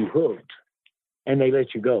got you hooked and they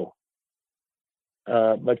let you go.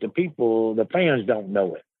 But the fans don't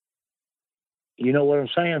know it. You know what I'm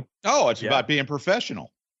saying? Oh, it's about being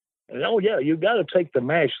professional. Oh, yeah, you got to take the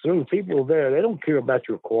match through. People there, they don't care about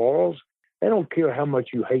your quarrels. They don't care how much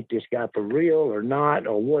you hate this guy for real or not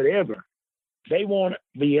or whatever. They want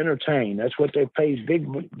to be entertained. That's what they pay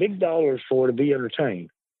big dollars for, to be entertained.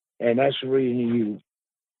 And that's the reason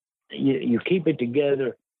you keep it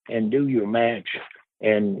together and do your match.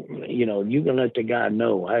 And, you can let the guy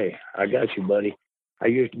know, hey, I got you, buddy. I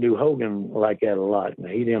used to do Hogan like that a lot, and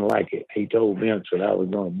he didn't like it. He told Vince that I was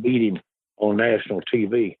going to beat him on national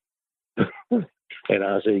TV. And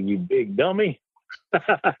I said, you big dummy. But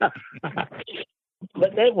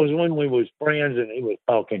that was when we was friends and he was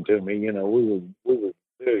talking to me. We were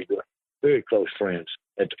very good, very close friends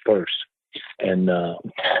at the first. And,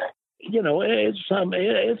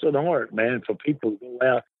 it's an art, man, for people to go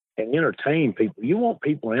out and entertain people. You want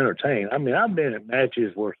people entertained. I mean, I've been at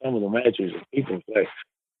matches where some of the matches people say,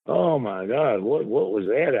 oh my God, what was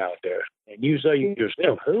that out there? And you say to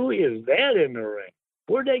yourself, who is that in the ring?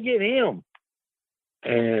 Where'd they get him?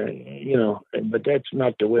 And, but that's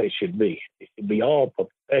not the way it should be. It should be all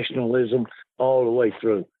professionalism all the way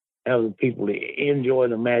through. Have the people to enjoy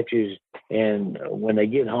the matches, and when they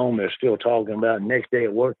get home, they're still talking about it. Next day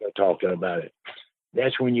at work, they're talking about it.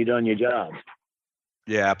 That's when you've done your job.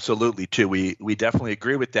 Yeah, absolutely, too. We definitely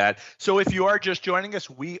agree with that. So if you are just joining us,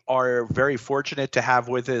 we are very fortunate to have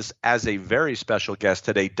with us as a very special guest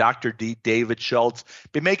today, Dr. D. David Schultz,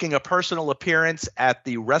 be making a personal appearance at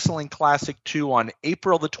the Wrestling Classic 2 on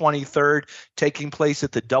April the 23rd, taking place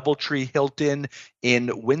at the Doubletree Hilton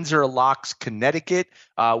in Windsor Locks, Connecticut.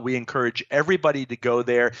 We encourage everybody to go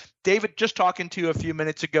there. David, just talking to you a few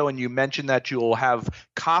minutes ago, and you mentioned that you will have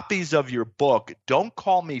copies of your book, Don't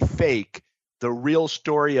Call Me Fake, The Real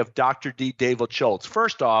Story of Dr. D. David Schultz.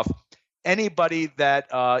 First off, anybody that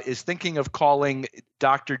is thinking of calling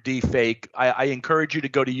Dr. D fake, I encourage you to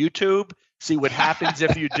go to YouTube, see what happens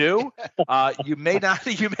if you do. You may want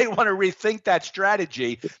to rethink that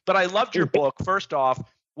strategy. But I loved your book. First off,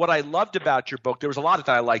 what I loved about your book, there was a lot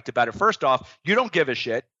that I liked about it. First off, you don't give a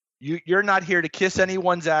shit. You're not here to kiss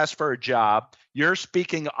anyone's ass for a job. You're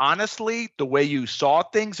speaking honestly the way you saw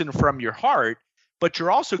things and from your heart. But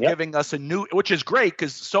you're also giving us a new, which is great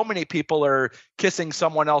because so many people are kissing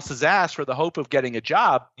someone else's ass for the hope of getting a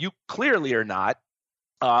job. You clearly are not.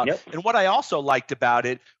 And what I also liked about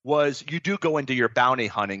it was you do go into your bounty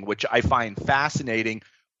hunting, which I find fascinating.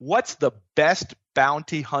 What's the best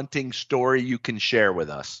bounty hunting story you can share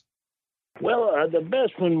with us? Well, the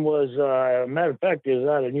best one was, matter of fact, is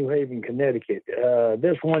out of New Haven, Connecticut.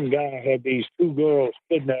 This one guy had these 2 girls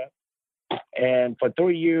kidnapped. And for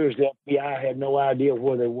 3 years, the FBI had no idea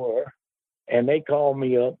where they were. And they called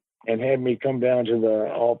me up and had me come down to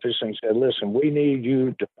the office and said, listen, we need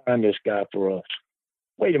you to find this guy for us.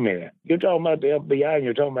 Wait a minute. You're talking about the FBI and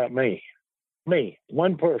you're talking about me. Me,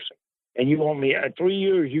 one person. And you want me, 3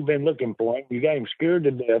 years you've been looking for him. You got him scared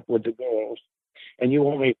to death with the girls. And you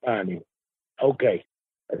want me to find him. Okay.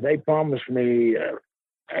 They promised me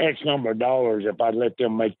X number of dollars if I'd let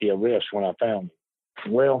them make the arrest when I found him.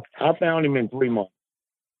 Well, I found him in 3 months.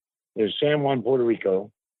 It was San Juan, Puerto Rico,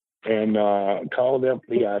 and called the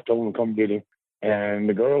FBI, told him to come get him. And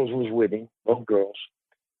the girls was with him, both girls,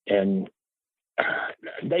 and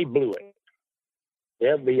they blew it. The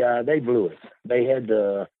FBI, they blew it. They had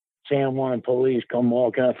the San Juan police come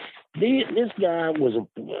walk out. This guy was a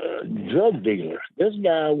drug dealer. This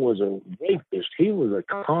guy was a rapist. He was a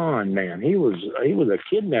con man. He was a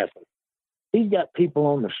kidnapper. He's got people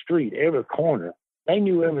on the street, every corner. They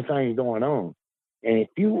knew everything going on. And if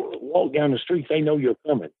you walk down the street, they know you're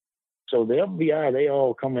coming. So the FBI, they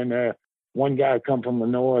all come in there one guy come from the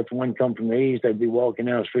north, one come from the east. They'd be walking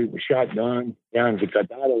down the street with shotguns down to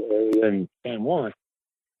Cadado area in San Juan.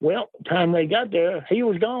 Well, time they got there, he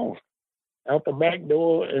was gone. Out the back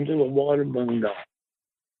door into the water, boom, gone.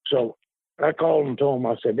 So I called and told him,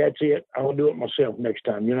 I said, that's it. I'll do it myself next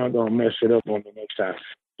time. You're not going to mess it up on me next time.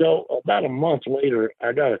 So about a month later,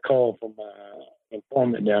 I got a call from my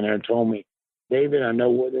informant down there and told me, David, I know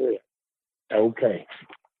where they're at. Okay.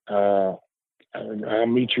 I'll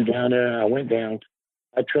meet you down there. I went down.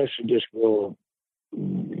 I trusted this girl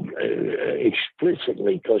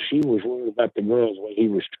explicitly because she was worried about the girls, the way he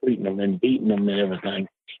was treating them and beating them and everything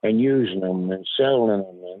and using them and selling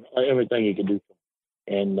them and everything he could do.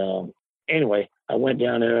 And anyway, I went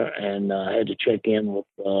down there and I had to check in with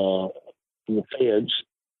the feds.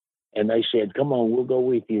 And they said, come on, we'll go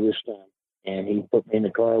with you this time. And he put me in the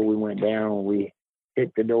car. We went down. We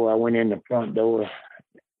hit the door. I went in the front door.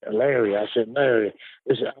 Larry, I said, Larry,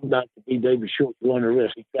 listen, I'm Dr. B. David Short. You're under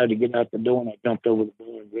arrest. He tried to get out the door, and I jumped over the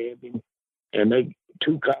door and grabbed him. And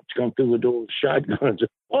two cops come through the door with shotguns.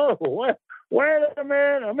 Oh, what? Wait a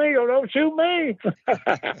minute, amigo, don't shoot me.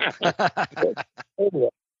 Anyway,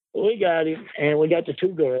 we got him, and we got the two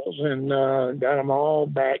girls, and got them all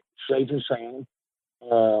back safe and sound.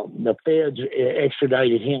 The feds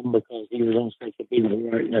extradited him because he was on special people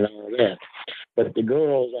warrant and all that. But the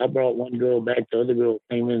girls, I brought one girl back. The other girl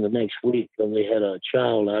came in the next week because they had a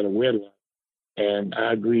child out of wedlock, and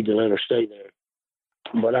I agreed to let her stay there.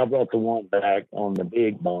 But I brought the one back on the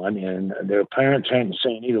big bond, and their parents hadn't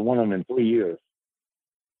seen either one of them in 3 years.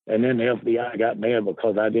 And then the FBI got mad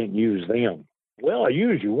because I didn't use them. Well, I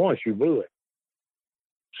used you once, you blew it.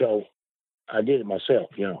 So I did it myself,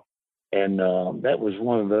 And that was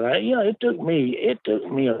one of the, it took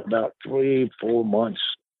me about 3-4 months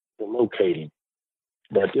to locate him.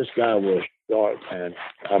 But this guy was sharp, man.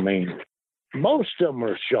 I mean, most of them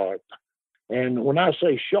are sharp. And when I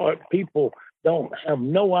say sharp, people don't have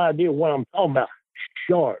no idea what I'm talking about.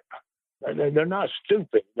 Sharp. They're not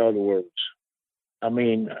stupid, in other words. I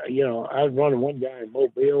mean, I was running one guy in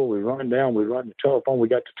Mobile. We run down, we run the telephone. We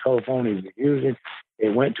got the telephone he was using.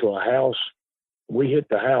 It went to a house. We hit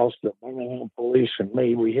the house, the Birmingham police and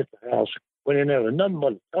me, we hit the house. Went in there, was nothing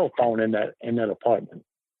but a telephone in that apartment.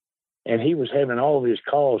 And he was having all of his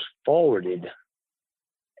calls forwarded.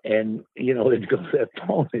 And, it'd go to that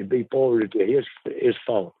phone, it'd be forwarded to his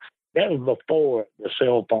phone. That was before the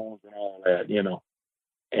cell phones and all that,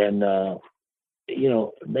 And,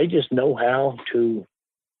 they just know how to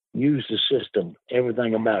use the system,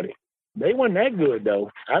 everything about it. They weren't that good,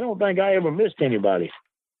 though. I don't think I ever missed anybody.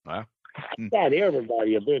 Wow. I got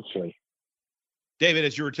everybody eventually. David,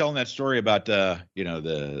 as you were telling that story about the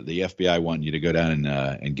FBI wanting you to go down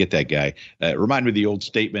and get that guy, it reminded me of the old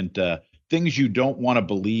statement, things you don't want to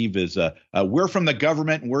believe is we're from the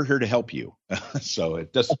government and we're here to help you. So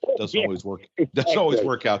it doesn't always work. Exactly. Doesn't always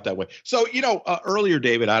work out that way. So, earlier,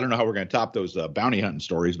 David, I don't know how we're going to top those bounty hunting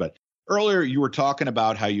stories, but earlier you were talking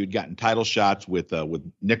about how you'd gotten title shots with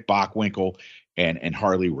Nick Bockwinkel and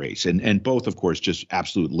Harley Race, and both, of course, just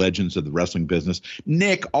absolute legends of the wrestling business.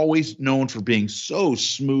 Nick, always known for being so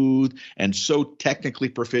smooth and so technically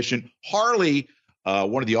proficient. Harley,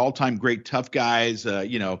 one of the all-time great tough guys, a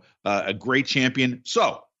great champion.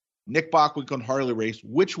 So, Nick Bockwinkel and Harley Race,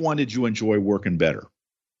 which one did you enjoy working better?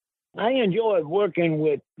 I enjoyed working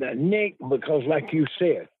with Nick because, like you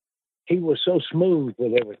said, he was so smooth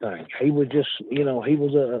with everything. He was just, he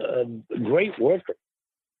was a great worker.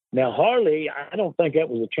 Now, Harley, I don't think that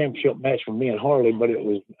was a championship match for me and Harley, but it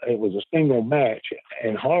was a single match.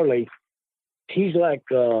 And Harley, he's like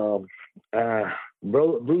Bruiser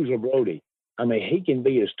Brody. I mean, he can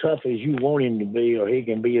be as tough as you want him to be, or he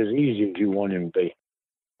can be as easy as you want him to be.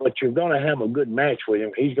 But you're going to have a good match with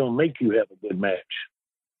him. He's going to make you have a good match.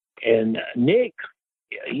 And Nick,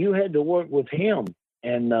 you had to work with him.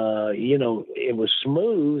 And, it was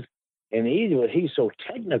smooth and easy, but he's so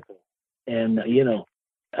technical. And,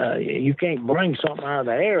 you can't bring something out of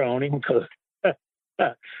the air on him because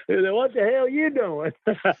what the hell are you doing?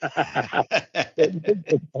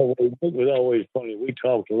 It was always funny. We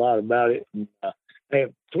talked a lot about it. And, I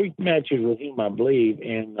had 3 matches with him, I believe,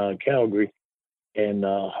 in Calgary. And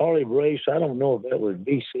Harley Race, I don't know if that was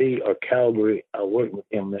BC or Calgary. I worked with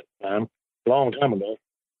him that time, a long time ago.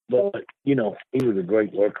 But, he was a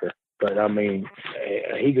great worker. But, I mean,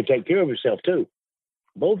 he could take care of himself, too.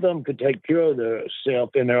 Both of them could take care of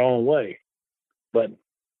themselves in their own way. But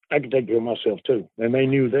I could take care of myself, too. And they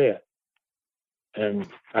knew that. And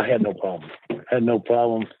I had no problem.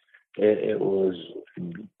 It was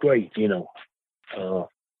great,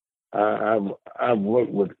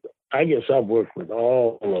 I've worked with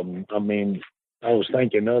all of them. I mean, I was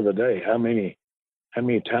thinking the other day how many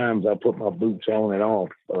times I put my boots on and off.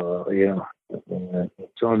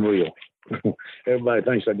 It's unreal. Everybody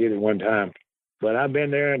thinks I did it one time, but I've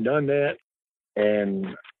been there and done that,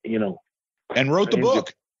 and and wrote the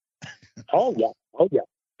book. Oh yeah.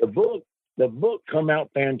 The book come out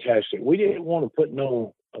fantastic. We didn't want to put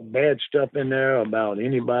no bad stuff in there about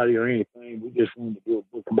anybody or anything. We just wanted to do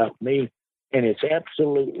a book about me, and it's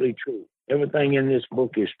absolutely true. Everything in this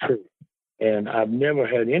book is true, and I've never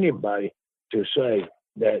had anybody to say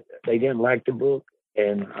that they didn't like the book.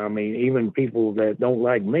 And I mean, even people that don't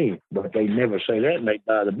like me, but they never say that, and they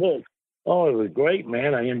buy the book. Oh, it was great,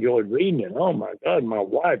 man. I enjoyed reading it. Oh my God, my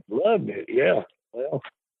wife loved it. Yeah, well,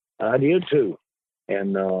 I did too.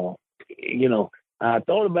 And I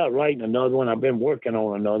thought about writing another one. I've been working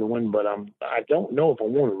on another one, but I don't know if I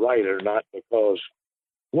want to write it or not, because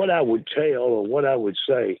what I would tell or what I would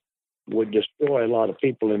say would destroy a lot of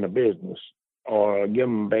people in the business, or give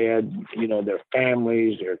them bad, their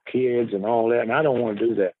families, their kids, and all that. And I don't want to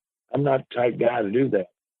do that. I'm not the type guy to do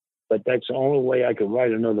that. But that's the only way I could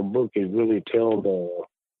write another book, is really tell the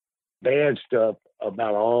bad stuff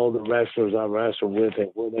about all the wrestlers I wrestled with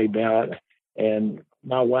and where they been. And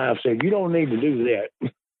my wife said, "You don't need to do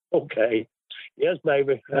that." Okay. Yes,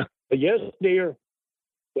 baby. Yes, dear.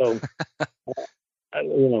 So,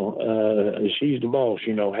 she's the boss,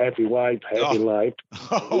 happy wife, happy life.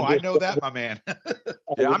 Oh, I know that, my man.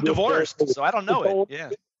 Yeah, I'm divorced, so I don't know it. Yeah.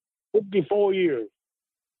 54 years.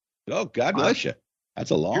 Oh, God bless you.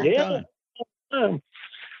 That's a long time.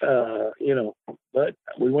 But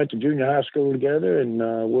we went to junior high school together, and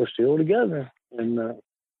we're still together. And,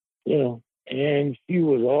 and she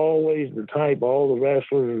was always the type, all the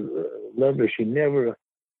wrestlers loved her. She never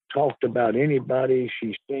talked about anybody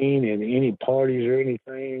she's seen in any parties or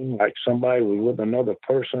anything. Like somebody was with another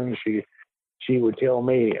person, she would tell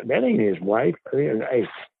me, "That ain't his wife." Hey,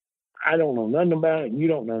 I don't know nothing about it. You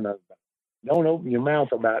don't know nothing about it. Don't open your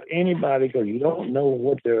mouth about anybody, because you don't know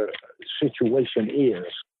what their situation is.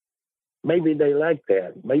 Maybe they like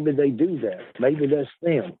that. Maybe they do that. Maybe that's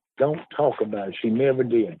them. Don't talk about it. She never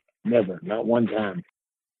did. Never. Not one time.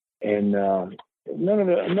 And none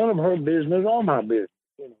of her business, all my business.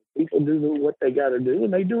 People do what they got to do,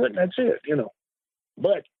 and they do it, and that's it.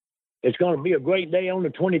 But it's going to be a great day on the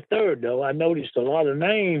 23rd, though. I noticed a lot of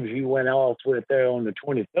names you went off with there on the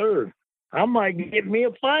 23rd. I might get me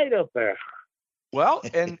a fight up there. Well,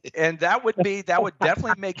 and that would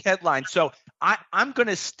definitely make headlines. So I'm going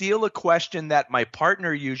to steal a question that my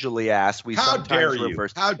partner usually asks. We How sometimes dare you?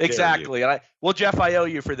 reverse. How dare exactly. you? And Jeff, I owe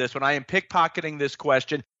you for this one. I am pickpocketing this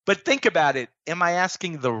question. But think about it. Am I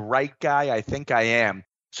asking the right guy? I think I am.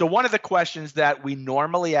 So one of the questions that we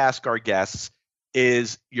normally ask our guests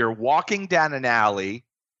is, you're walking down an alley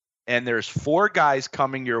and there's 4 guys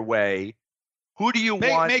coming your way. Who do you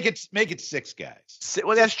want? Make it 6 guys.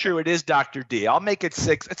 Well, that's true. It is Dr. D. I'll make it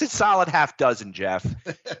 6. It's a solid half dozen, Jeff.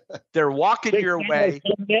 They're walking your way.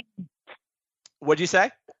 What'd you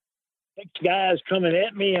say? 6 guys coming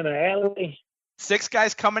at me in an alley. 6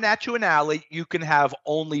 guys coming at you in an alley. You can have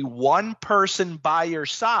only one person by your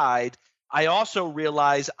side. I also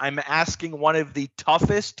realize I'm asking one of the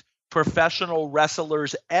toughest professional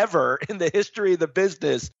wrestlers ever in the history of the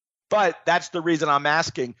business, but that's the reason I'm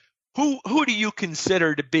asking. Who do you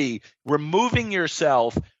consider to be, removing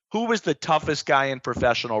yourself, who was the toughest guy in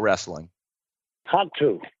professional wrestling?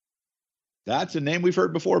 Haku. That's a name we've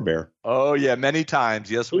heard before, Bear. Oh yeah, many times.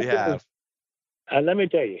 Yes, we have. Let me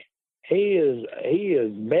tell you, he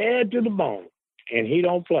is bad to the bone, and he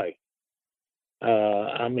don't play.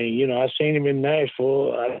 I seen him in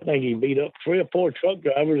Nashville. I think he beat up 3 or 4 truck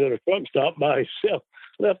drivers at a truck stop by himself.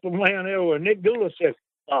 Left a man there where Nick Gula said,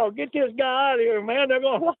 "Oh, get this guy out of here, man. They're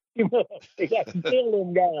going to lock him up. They got to kill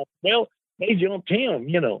them guys." Well, they jumped him,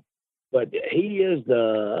 But he is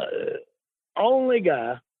the only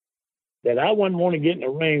guy that I wouldn't want to get in the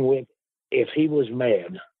ring with if he was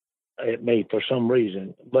mad at me for some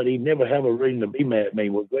reason. But he'd never have a reason to be mad at me.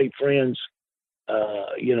 We're great friends,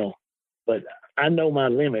 But I know my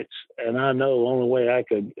limits, and I know the only way I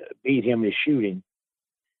could beat him is shooting.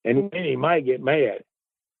 And then he might get mad.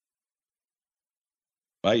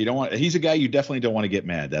 Well, he's a guy you definitely don't want to get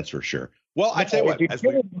mad. That's for sure. Well, I tell you what,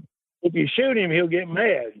 if you shoot him, he'll get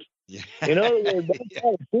mad. Yeah. In other words,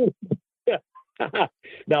 don't shoot him.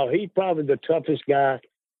 No, he's probably the toughest guy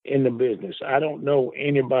in the business. I don't know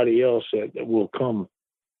anybody else that will come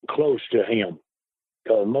close to him,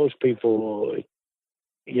 because most people,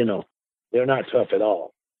 they're not tough at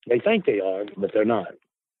all. They think they are, but they're not.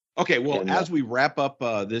 Okay, well, And, as we wrap up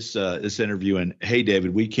this interview, and hey,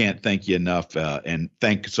 David, we can't thank you enough, and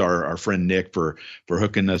thanks our friend Nick for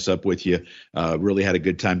hooking us up with you. Really had a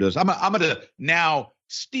good time doing this. I'm going to now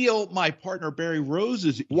steal my partner Barry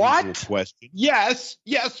Rose's usual question. Yes,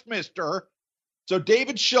 Mister. So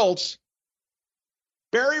David Schultz,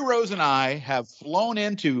 Barry Rose and I have flown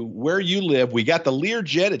into where you live. We got the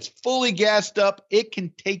Learjet. It's fully gassed up. It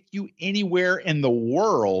can take you anywhere in the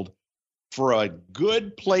world for a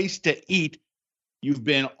good place to eat. You've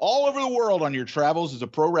been all over the world on your travels as a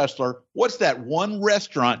pro wrestler. What's that one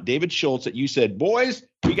restaurant, David Schultz, that you said, boys,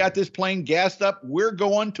 we got this plane gassed up. We're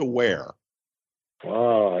going to where?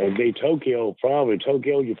 Oh, it'd be Tokyo, probably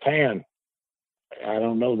Tokyo, Japan. I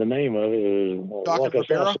don't know the name of it. Talking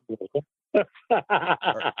Rivera?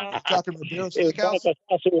 Talking Rivera Steakhouse?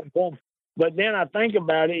 But then I think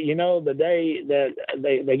about it, the day that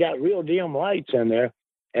they got real dim lights in there,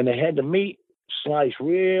 and they had the meat sliced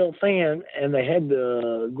real thin, and they had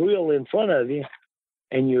the grill in front of you,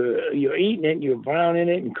 and you're eating it, you're browning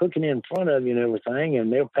it and cooking it in front of you and everything,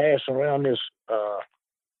 and they're passing around this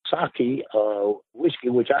sake whiskey,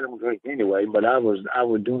 which I don't drink anyway, but I was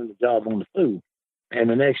doing the job on the food. And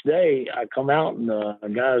the next day I come out, and the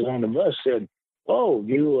guys on the bus said, "Oh,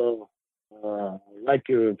 you like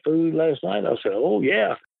your food last night?" I said, "Oh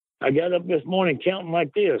yeah, I got up this morning counting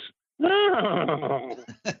like this." And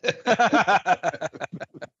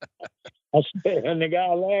the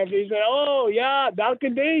guy laughed. He said, "Oh yeah,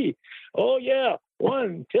 Dr. D. Oh yeah,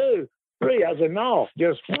 1, 2, 3." I said, "No,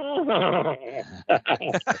 just." So I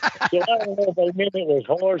don't know if they meant it was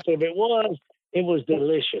harsh. If it was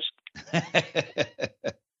delicious.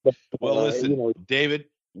 But, well, listen, David,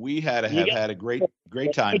 we have had a great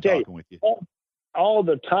time talking with you. All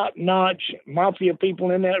the top-notch mafia people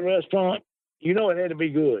in that restaurant, it had to be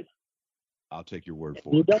good. I'll take your word for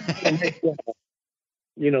it.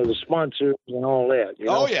 The sponsors and all that.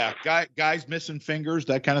 Oh yeah, guys missing fingers,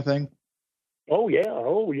 that kind of thing. Oh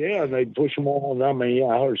yeah, and they push them on. I mean,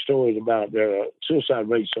 I heard stories about their suicide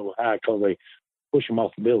rate so high because they push them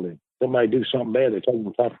off the building. Somebody do something bad, they take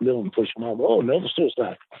them off the building and push them off. Oh, another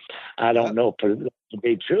suicide. I don't know if it to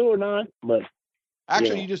be true or not, but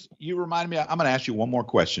actually, you reminded me. I'm going to ask you one more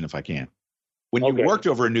question if I can. When you worked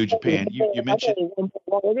over in New Japan, you mentioned.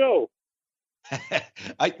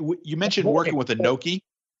 You mentioned working with Inoki.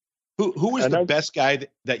 Who was the best guy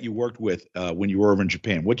that you worked with when you were over in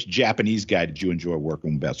Japan? Which Japanese guy did you enjoy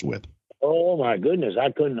working best with? Oh my goodness, I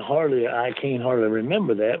can't hardly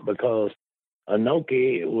remember that because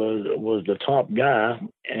Inoki was the top guy,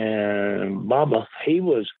 and Baba he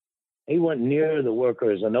wasn't near the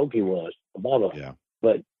worker as Inoki was. Baba, yeah.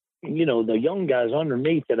 But the young guys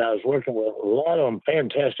underneath that I was working with, a lot of them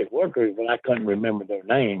fantastic workers, but I couldn't remember their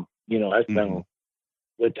name. That's been a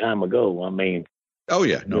good time ago. I mean. Oh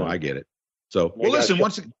yeah, no, I get it. So, well, listen,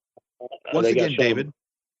 once again, David,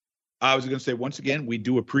 I was going to say once again, we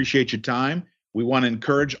do appreciate your time. We want to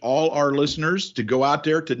encourage all our listeners to go out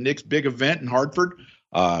there to Nick's big event in Hartford.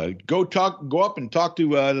 Go up and talk to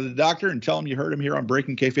the doctor and tell him you heard him here on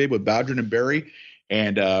Breaking Kayfabe with Bowdrin and Barry.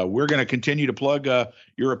 And we're going to continue to plug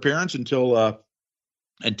your appearance until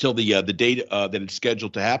the date that it's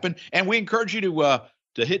scheduled to happen. And we encourage you to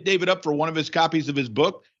hit David up for one of his copies of his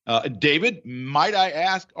book. David, might I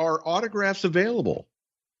ask, are autographs available?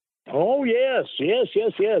 Oh, yes.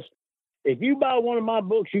 If you buy one of my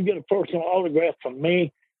books, you get a personal autograph from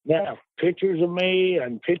me. Now, pictures of me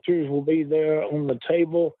and pictures will be there on the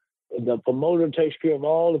table. The promoter takes care of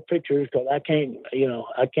all the pictures because I can't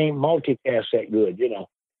multicast that good,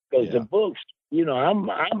 because the books,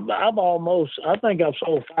 I think I've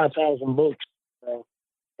sold 5,000 books.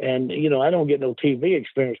 And, I don't get no TV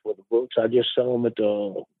experience with the books. I just sell them at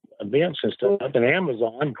the events and stuff. And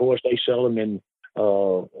Amazon, of course, they sell them in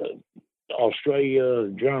Australia,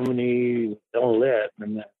 Germany, all that.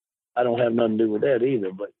 And I don't have nothing to do with that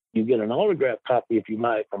either. But you get an autograph copy, if you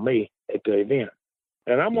might, from me at the event.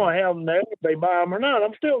 And I'm going to have them there. If they buy them or not,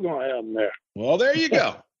 I'm still going to have them there. Well, there you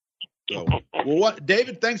go. So,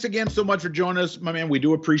 David, thanks again so much for joining us, my man. We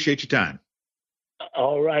do appreciate your time.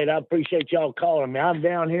 All right. I appreciate y'all calling me. I'm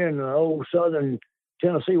down here in the old southern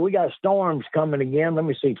Tennessee. We got storms coming again. Let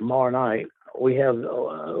me see, tomorrow night. We have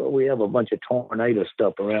a bunch of tornado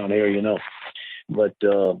stuff around here, but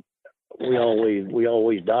we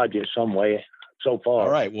always dodge it some way so far.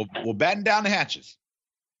 All right. We'll batten down the hatches.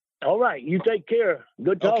 All right. You take care.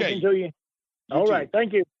 Good talking to you. All right.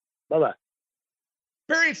 Thank you. Bye-bye.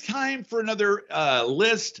 Barry, it's time for another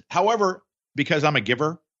list. However, because I'm a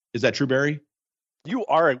giver, is that true, Barry? You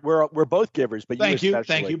are. We're both givers, but thank you.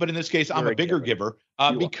 But in this case, I'm a bigger giver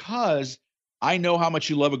because I know how much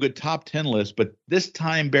you love a good top 10 list, but this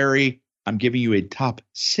time, Barry, I'm giving you a top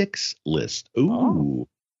 6 list. Ooh,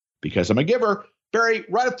 because I'm a giver. Barry,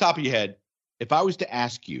 right off the top of your head, if I was to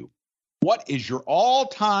ask you, what is your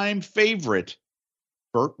all-time favorite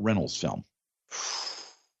Burt Reynolds film?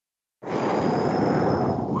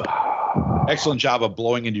 Excellent job of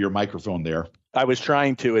blowing into your microphone there. I was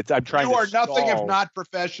trying to. I'm trying. You to are nothing stall. if not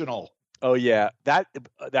professional. Oh yeah,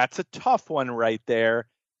 that's a tough one right there.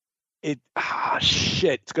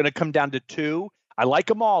 Shit. It's going to come down to 2. I like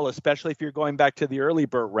them all, especially if you're going back to the early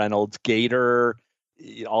Burt Reynolds, Gator,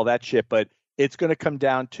 all that shit. But it's going to come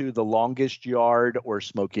down to The Longest Yard or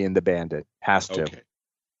Smokey and the Bandit. Has to. Okay.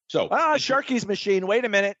 So Sharky's Machine. Wait a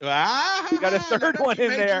minute. You got a third one in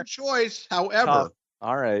there. Choice. However,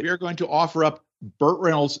 all right. We are going to offer up Burt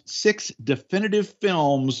Reynolds' 6 definitive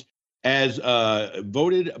films as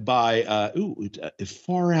voted by the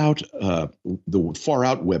Far Out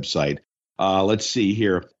website. Let's see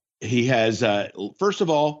here. He has first of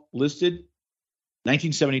all listed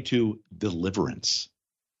 1972 Deliverance.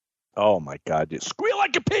 Oh my God! Squeal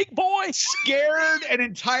like a pig, boy! Scared an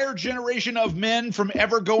entire generation of men from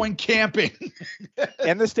ever going camping.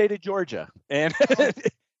 And the state of Georgia, and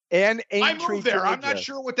I moved there. I'm not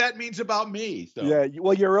sure what that means about me. So. Yeah,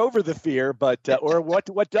 well, you're over the fear, but or what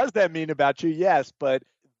does that mean about you? Yes, but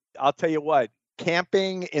I'll tell you what,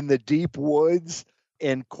 camping in the deep woods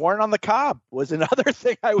and corn on the cob was another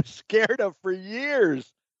thing I was scared of for years.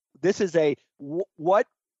 This is what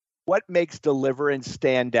makes Deliverance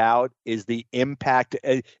stand out is the impact,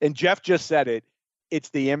 and Jeff just said it. It's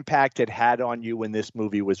the impact it had on you when this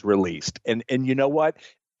movie was released, and you know what?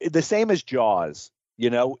 The same as Jaws. You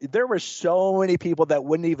know, there were so many people that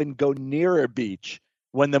wouldn't even go near a beach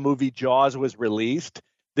when the movie Jaws was released.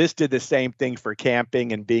 This did the same thing for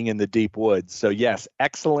camping and being in the deep woods. So, yes,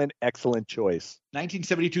 excellent choice.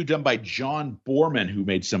 1972, done by John Boorman, who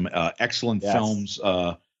made some excellent films.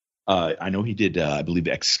 I know he did, I believe,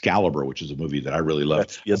 Excalibur, which is a movie that I really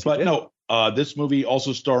loved. Yes, but no, this movie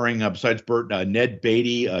also starring, besides Burt, Ned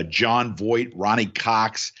Beatty, John Voight, Ronnie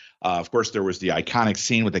Cox. Of course, there was the iconic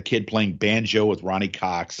scene with the kid playing banjo with Ronnie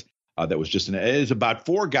Cox. That was just it is about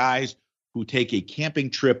 4 guys who take a camping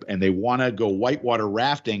trip and they want to go whitewater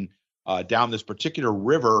rafting down this particular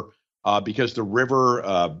river because the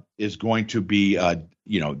river is going to be,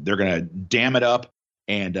 they're going to dam it up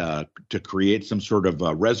and to create some sort of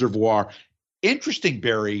reservoir. Interesting,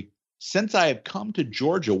 Barry. Since I have come to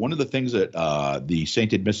Georgia, one of the things that the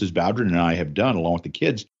Sainted Mrs. Bowdren and I have done along with the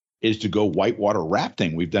kids is to go whitewater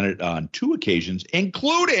rafting. We've done it on 2 occasions,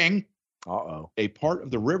 including a part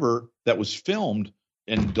of the river that was filmed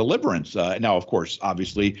in Deliverance. Now, of course,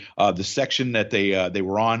 obviously, the section that they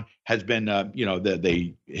were on has been,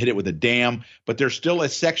 they hit it with a dam, but there's still a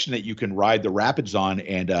section that you can ride the rapids on.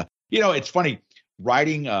 And, it's funny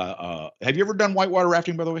riding. Have you ever done whitewater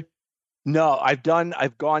rafting, by the way? No, I've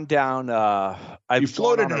gone down. You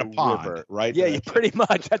floated in a pond, river. Right? Yeah, pretty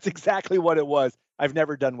much. That's exactly what it was. I've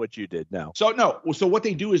never done what you did. No. So what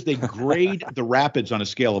they do is they grade the rapids on a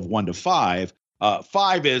scale of 1 to 5.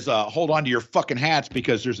 5 is hold on to your fucking hats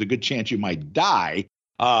because there's a good chance you might die.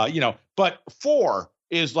 But 4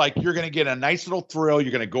 is like you're going to get a nice little thrill.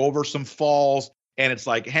 You're going to go over some falls, and it's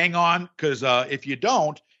like hang on because if you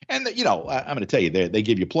don't. And, I'm going to tell you, they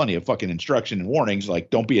give you plenty of fucking instruction and warnings, like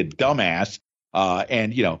don't be a dumbass.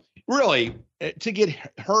 And, really, to get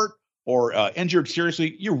hurt or injured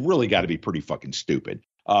seriously, you really got to be pretty fucking stupid.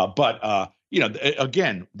 But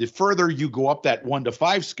again, the further you go up that 1 to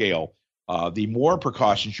 5 scale, the more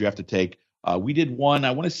precautions you have to take. We did one,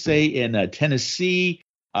 I want to say, in Tennessee,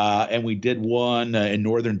 and we did one in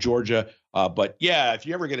northern Georgia. But, yeah, if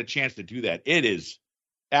you ever get a chance to do that, it is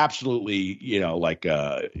absolutely,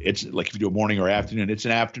 it's like if you do a morning or afternoon, it's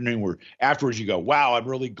an afternoon where afterwards you go, wow, I'm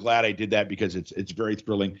really glad I did that because it's very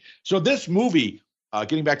thrilling. So this movie,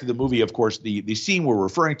 getting back to the movie, of course, the scene we're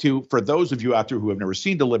referring to, for those of you out there who have never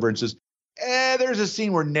seen Deliverances, there's a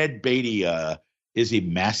scene where Ned Beatty is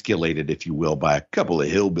emasculated, if you will, by a couple of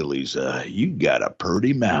hillbillies. You got a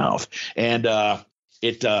purty mouth. And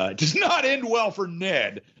it does not end well for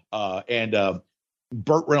Ned.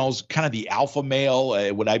 Burt Reynolds, kind of the alpha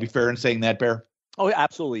male. Would I be fair in saying that, Bear? Oh,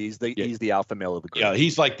 absolutely. He's the alpha male of the group. Yeah,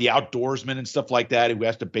 he's like the outdoorsman and stuff like that, who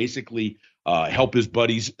has to basically help his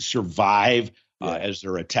buddies survive as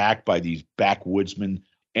they're attacked by these backwoodsmen.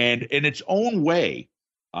 And in its own way,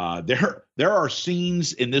 there are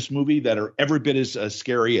scenes in this movie that are every bit as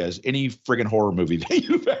scary as any friggin' horror movie that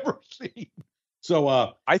you've ever seen.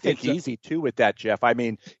 So I think easy too with that, Jeff. I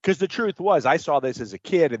mean, because the truth was, I saw this as a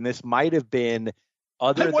kid, and this might have been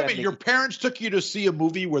other Wait a than minute, your parents took you to see a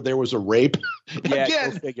movie where there was a rape? yeah,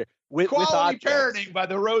 Again, go figure. With quality objects. parenting by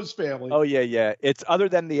the Rose family. Oh yeah. It's other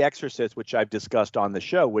than The Exorcist, which I've discussed on the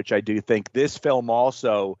show, which I do think this film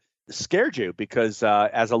also scared you because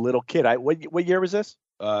as a little kid, what year was this?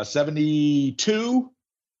 72.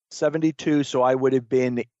 72. So I would have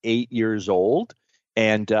been 8 years old.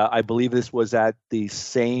 And I believe this was at the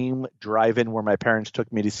same drive-in where my parents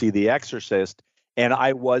took me to see The Exorcist. And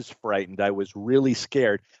I was frightened. I was really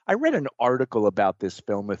scared. I read an article about this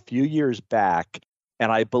film a few years back,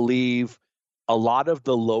 and I believe a lot of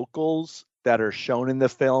the locals that are shown in the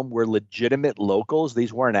film were legitimate locals.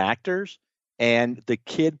 These weren't actors. And the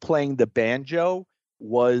kid playing the banjo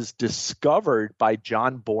was discovered by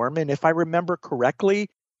John Borman, if I remember correctly,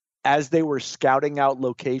 as they were scouting out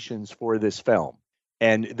locations for this film.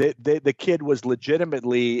 And the kid was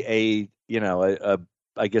legitimately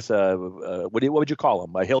what would you call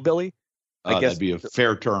him? A hillbilly? I guess that'd be a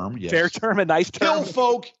fair term. Yes. Fair term, a nice term. Hill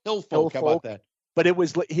folk. How about that? But it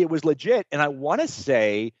was legit, and I want to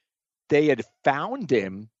say they had found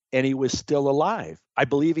him, and he was still alive. I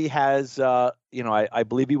believe he has, I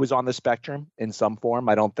believe he was on the spectrum in some form.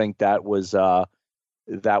 I don't think that was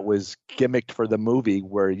gimmicked for the movie,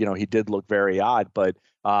 where he did look very odd, but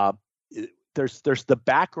there's the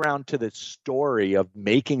background to the story of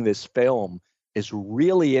making this film is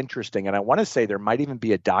really interesting. And I want to say there might even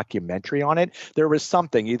be a documentary on it. There was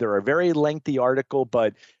something, either a very lengthy article,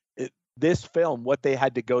 but this film, what they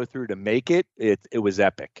had to go through to make it was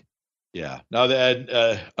epic. Yeah. Now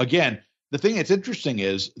that again, the thing that's interesting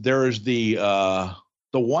is there is the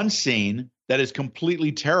one scene that is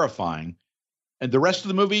completely terrifying, and the rest of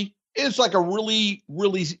the movie is like a really,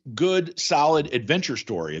 really good, solid adventure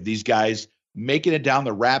story of these guys making it down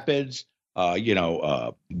the rapids,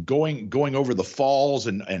 going over the falls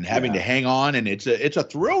and having to hang on, and it's a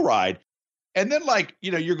thrill ride. And then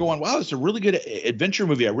you're going, wow, it's a really good adventure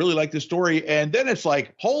movie. I really like this story. And then it's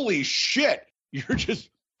like, holy shit, you're just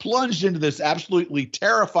plunged into this absolutely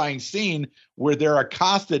terrifying scene where they're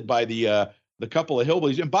accosted by the couple of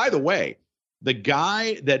hillbillies. And by the way, the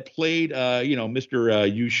guy that played,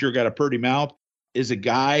 Mr. You Sure Got a Purty Mouth is a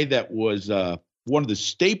guy that was one of the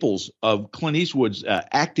staples of Clint Eastwood's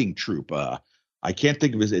acting troupe. I can't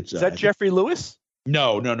think of his. Is that Jeffrey Lewis?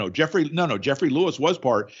 No. Jeffrey Lewis was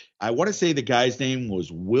part. I want to say the guy's name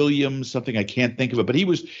was William something. I can't think of it, but he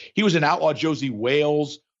was in Outlaw Josie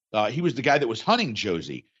Wales. He was the guy that was hunting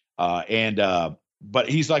Josie. But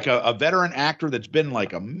he's like a veteran actor that's been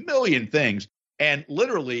like a million things. And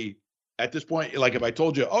literally at this point, like if I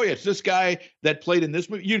told you, oh yeah, it's this guy that played in this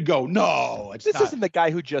movie, you'd go, no, it's this not. Isn't the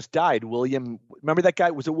guy who just died. William, remember that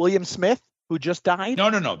guy? Was it William Smith who just died?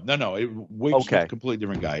 No. William Smith, completely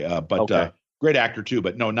different guy. Great actor too,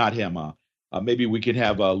 but no, not him. Maybe we could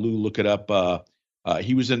have Lou look it up.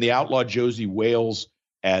 He was in the Outlaw Josie Wales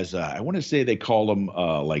as I want to say they call him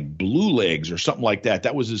like Blue Legs or something like that.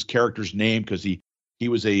 That was his character's name because he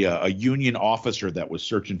was a Union officer that was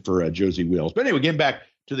searching for Josie Wales. But anyway, getting back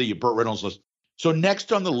to the Burt Reynolds list. So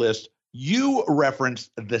next on the list, you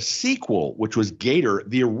referenced the sequel, which was Gator.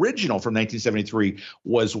 The original from 1973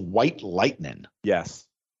 was White Lightning. Yes.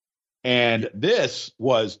 And this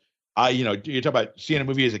was, you talk about seeing a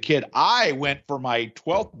movie as a kid. I went for my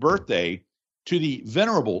 12th birthday to the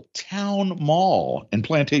venerable Town Mall in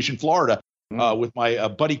Plantation, Florida, with my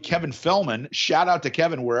buddy Kevin Fellman. Shout out to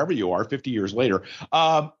Kevin, wherever you are, 50 years later,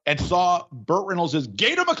 and saw Burt Reynolds'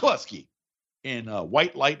 Gator McCluskey in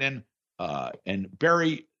White Lightning, and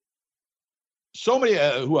Barry. So many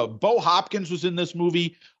Bo Hopkins was in this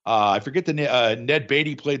movie. I forget the Ned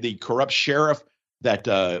Beatty played the corrupt sheriff that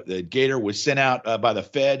the Gator was sent out by the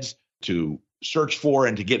feds to search for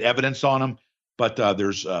and to get evidence on him. But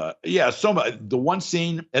there's the one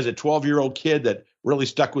scene as a 12-year-old kid that really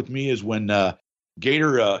stuck with me is when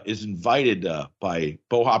Gator is invited by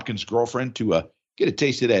Bo Hopkins' girlfriend to get a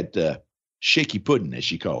taste of that shaky pudding, as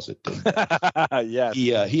she calls it. Yes.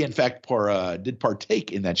 He in fact did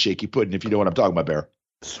partake in that shaky pudding, if you know what I'm talking about, Bear.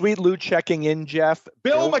 Sweet Lou checking in, Jeff.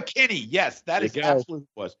 Bill McKinney. Yes, that is absolutely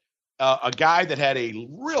was. A guy that had a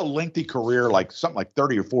real lengthy career, like something like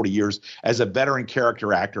 30 or 40 years as a veteran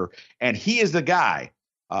character actor. And he is the guy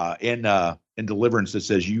in Deliverance that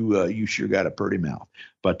says, you sure got a pretty mouth.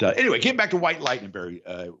 But anyway, getting back to White Lightning, Barry,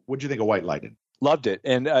 what'd you think of White Lightning? Loved it.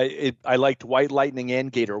 And I liked White Lightning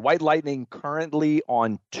and Gator. White Lightning currently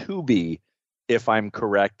on Tubi, if I'm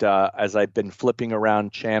correct, as I've been flipping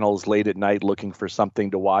around channels late at night looking for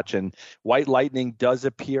something to watch. And White Lightning does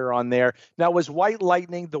appear on there. Now, was White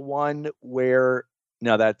Lightning the one where –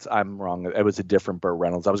 no, I'm wrong. It was a different Burt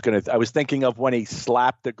Reynolds. I was thinking of when he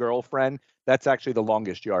slapped the girlfriend. That's actually The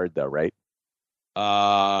Longest Yard, though, right?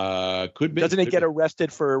 Could be. Doesn't he could get be.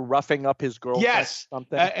 arrested for roughing up his girlfriend? Yes. Or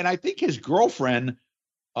something? And I think his girlfriend,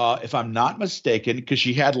 if I'm not mistaken, because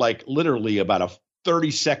she had like literally about a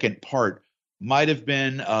 30-second part, might have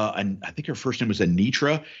been, and I think her first name was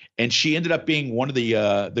Anitra, and she ended up being one of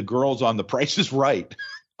the girls on The Price is Right.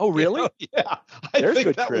 Oh, really? Yeah. There's think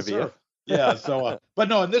good that was trivia. her. Yeah. So, but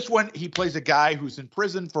no, in this one, he plays a guy who's in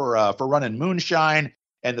prison for running moonshine,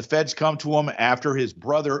 and the feds come to him after his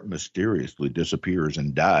brother mysteriously disappears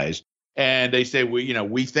and dies. And they say,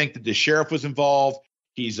 we think that the sheriff was involved.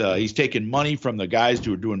 He's taking money from the guys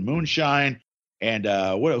who are doing moonshine. And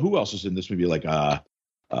who else is in this movie? Like,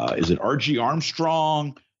 is it R.G.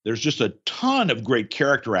 Armstrong? There's just a ton of great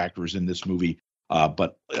character actors in this movie.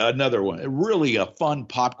 But another one, really a fun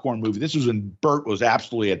popcorn movie. This was when Burt was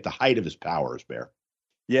absolutely at the height of his powers, Bear.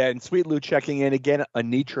 Yeah, and Sweet Lou checking in again,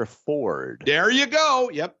 Anitra Ford. There you go.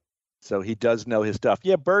 Yep. So he does know his stuff.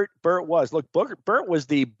 Yeah, Burt was. Look, Burt was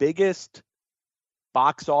the biggest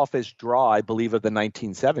box office draw, I believe, of the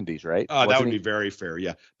 1970s, right? That would be very fair.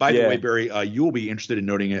 Yeah. By the way, Barry, you will be interested in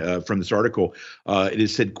noting from this article, it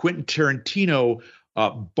is said Quentin Tarantino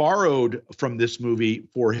borrowed from this movie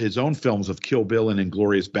for his own films of Kill Bill and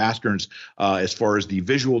Inglourious Basterds, as far as the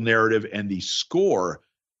visual narrative and the score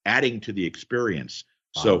adding to the experience.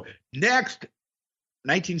 Wow. So next,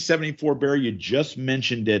 1974, Barry, you just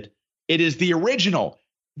mentioned it. It is the original,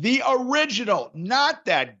 not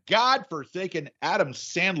that godforsaken Adam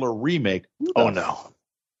Sandler remake.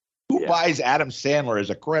 Who buys Adam Sandler as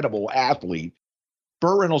a credible athlete?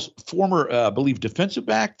 Burt Reynolds, former, I believe, defensive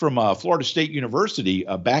back from Florida State University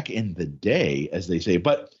back in the day, as they say.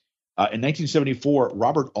 But in 1974,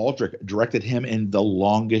 Robert Aldrich directed him in The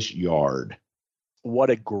Longest Yard.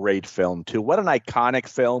 What a great film, too. What an iconic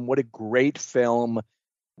film. What a great film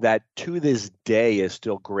that to this day is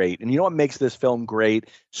still great. And you know what makes this film great?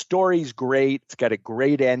 Story's great. It's got a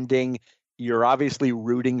great ending. You're obviously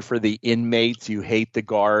rooting for the inmates. You hate the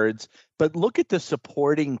guards. But look at the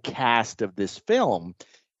supporting cast of this film.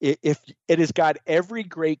 If it has got every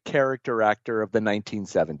great character actor of the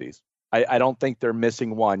 1970s. I don't think they're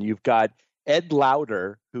missing one. You've got Ed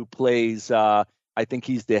Lauter, who plays, I think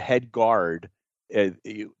he's the head guard. Do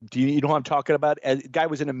you know what I'm talking about? The guy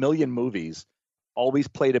was in a million movies. Always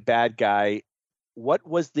played a bad guy. What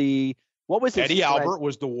was his Eddie friend? Albert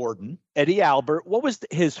was the warden. Eddie Albert. What was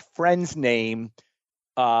his friend's name?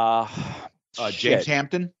 James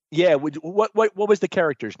Hampton. Yeah. What was the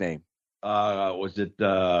character's name? Was it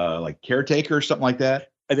like Caretaker or something like that?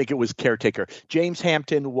 I think it was Caretaker. James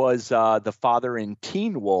Hampton was the father in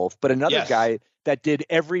Teen Wolf, but another guy that did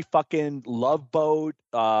every fucking Love Boat.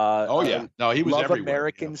 He was Love everywhere.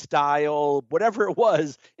 American Style, whatever it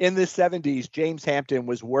was in the 70s. James Hampton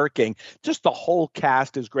was working. Just the whole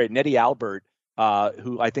cast is great. And Eddie Albert,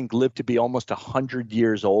 who I think lived to be almost 100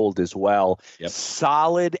 years old as well. Yep.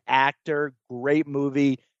 Solid actor, great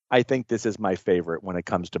movie. I think this is my favorite when it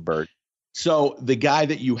comes to Burt. So the guy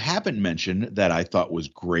that you haven't mentioned that I thought was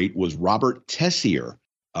great was Robert Tessier.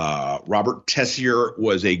 Robert Tessier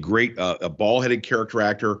was a great, a bald-headed character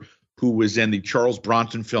actor who was in the Charles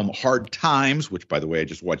Bronson film Hard Times, which, by the way, I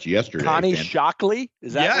just watched yesterday. Connie Shockley?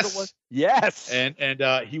 Is that what it was? Yes. And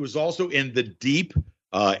he was also in The Deep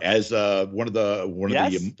as one of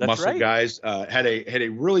the muscle guys. Had a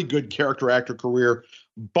really good character actor career.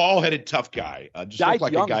 Bald-headed, tough guy. Just looked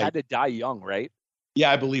like a guy. Had to die young, right? Yeah,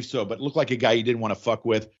 I believe so. But looked like a guy you didn't want to fuck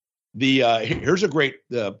with. Here's a great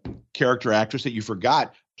character actress that you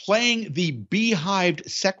forgot playing the beehived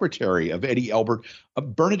secretary of Eddie Albert,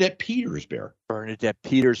 Bernadette Peters. Bear. Bernadette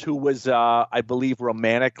Peters, who was, I believe,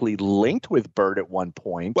 romantically linked with Burt at one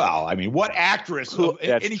point. Well, I mean, what actress of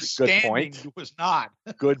any standing was not?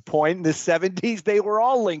 Good point. In the 70s, they were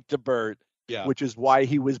all linked to Burt. Yeah. Which is why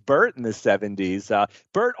he was Burt in the 70s.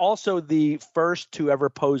 Burt also the first to ever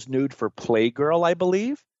pose nude for Playgirl, I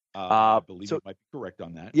believe. I believe you might be correct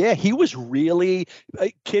on that. Yeah, he was really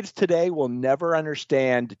kids today will never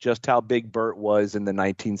understand just how big Burt was in the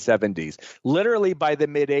 1970s. Literally by the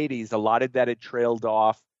mid 80s, a lot of that had trailed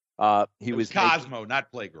off. He was Cosmo,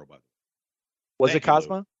 not Playgirl, by the way. Was it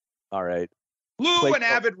Cosmo? Lou. All right. Lou, an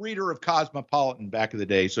avid reader of Cosmopolitan back in the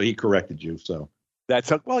day, so he corrected you. So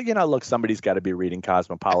that's look, somebody's got to be reading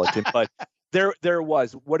Cosmopolitan, but there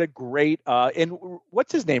was what a great and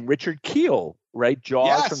what's his name? Richard Kiel, right?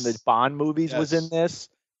 Jaws from the Bond movies was in this.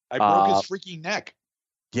 I broke his freaking neck.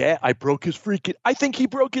 Yeah, I think he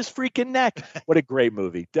broke his freaking neck. What a great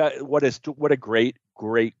movie. What a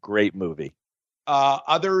great movie.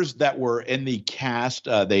 Others that were in the cast,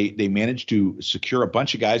 they managed to secure a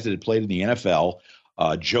bunch of guys that had played in the NFL.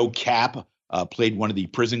 Joe Kapp played one of the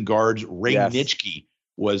prison guards. Ray Nitschke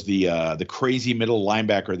was the crazy middle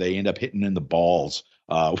linebacker they end up hitting in the balls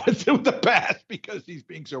with the pass because he's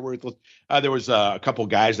being so worthless. There was a couple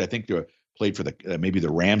guys I think they played for the maybe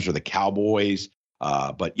the Rams or the Cowboys.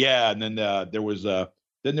 But yeah, and then there was the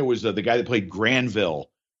guy that played Granville,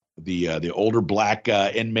 the older black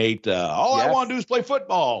inmate. All I want to do is play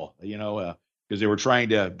football, because they were trying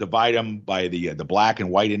to divide them by the black and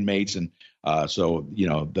white inmates, and so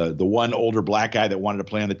the one older black guy that wanted to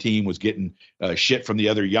play on the team was getting shit from the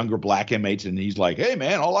other younger black inmates, and he's like, "Hey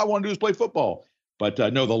man, all I want to do is play football." But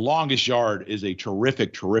no, The Longest Yard is a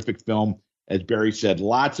terrific film. As Barry said,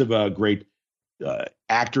 lots of great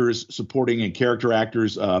actors, supporting and character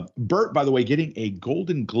actors. Burt, by the way, getting a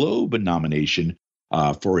Golden Globe nomination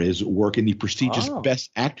for his work in the prestigious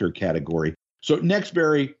Best Actor category. So next,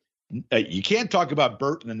 Barry, you can't talk about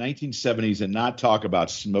Burt in the 1970s and not talk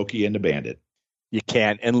about Smokey and the Bandit. You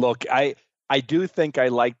can't. And look, I do think I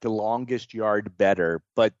like The Longest Yard better,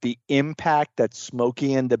 but the impact that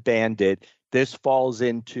Smokey and the Bandit, this falls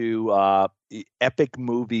into epic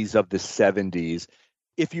movies of the 70s.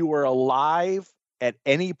 If you were alive at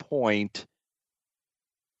any point,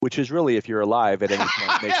 which is really if you're alive at any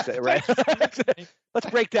point, makes it, right? Let's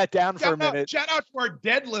break that down for a minute. Shout out to our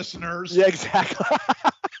dead listeners. Yeah, exactly.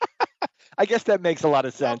 I guess that makes a lot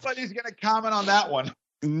of sense. Nobody's going to comment on that one.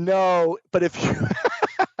 No, but if you...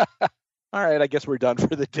 All right, I guess we're done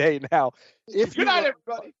for the day now. Good night,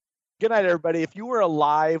 everybody. Good night, everybody. If you were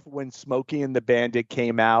alive when Smokey and the Bandit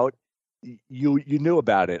came out, you knew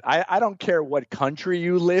about it. I don't care what country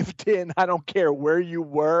you lived in. I don't care where you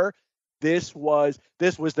were. This was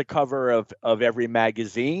the cover of every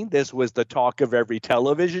magazine. This was the talk of every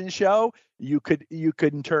television show. You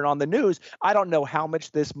couldn't turn on the news. I don't know how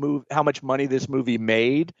much money this movie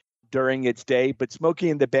made during its day, but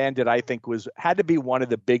Smokey and the Bandit, I think, had to be one of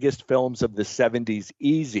the biggest films of the 70s,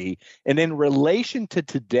 easy. And in relation to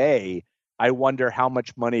today, I wonder how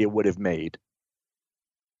much money it would have made.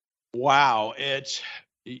 Wow,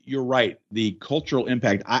 you're right. The cultural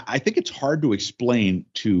impact, I think it's hard to explain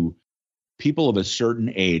to people of a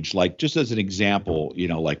certain age. Like, just as an example,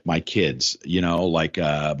 like my kids, like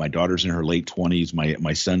my daughter's in her late 20s,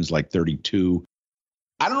 my son's like 32.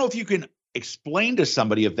 I don't know if you can explain to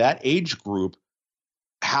somebody of that age group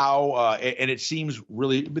how, and it seems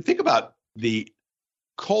really, but think about the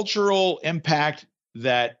cultural impact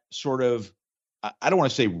that sort of, I don't want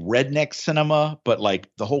to say redneck cinema, but like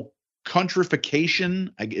the whole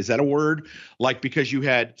countrification, is that a word? Like, because you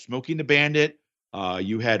had Smokey and the Bandit,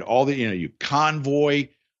 you had all the, you Convoy,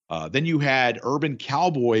 then you had Urban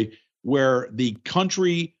Cowboy, where the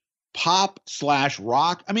country pop /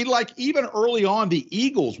 rock. I mean, like even early on, the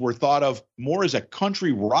Eagles were thought of more as a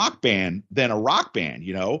country rock band than a rock band,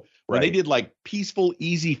 when they did like Peaceful,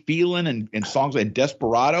 Easy Feeling and songs like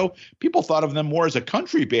Desperado, people thought of them more as a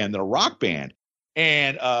country band than a rock band.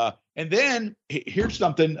 And then here's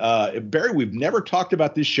something, Barry, we've never talked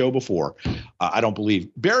about this show before. I don't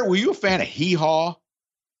believe. Barry, were you a fan of Hee Haw?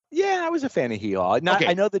 Yeah, I was a fan of Hee Haw. Okay.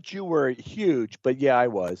 I know that you were huge, but yeah, I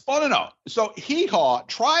was. Oh, no. So Hee Haw,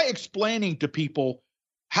 try explaining to people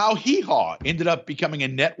how Hee Haw ended up becoming a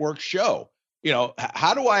network show.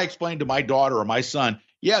 How do I explain to my daughter or my son,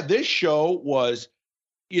 yeah, this show was,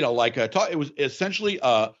 like it was essentially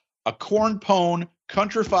a corn pone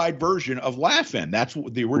countrified version of Laugh-In. That's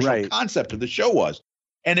what the original concept of the show was.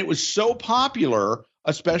 And it was so popular,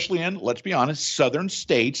 especially in, let's be honest, southern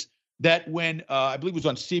states, that when I believe it was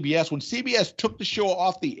on CBS, when CBS took the show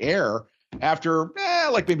off the air after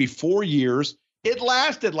like maybe 4 years, it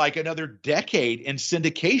lasted like another decade in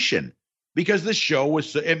syndication because the show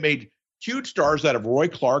it made huge stars out of Roy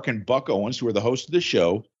Clark and Buck Owens, who were the hosts of the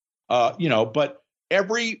show, but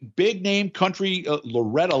every big name country,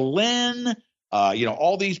 Loretta Lynn,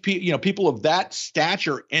 all these people, people of that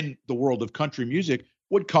stature in the world of country music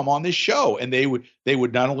would come on this show, and they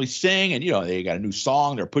would not only sing and, they got a new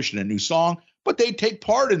song, they're pushing a new song, but they take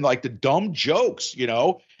part in like the dumb jokes,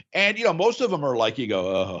 and, most of them are like, you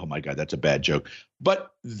go, oh my God, that's a bad joke,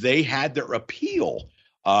 but they had their appeal,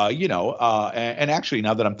 and actually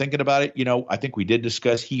now that I'm thinking about it, I think we did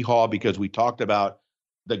discuss Hee Haw because we talked about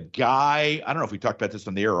the guy, I don't know if we talked about this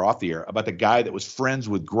on the air or off the air, about the guy that was friends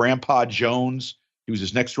with Grandpa Jones. He was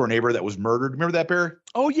his next door neighbor that was murdered. Remember that, Barry?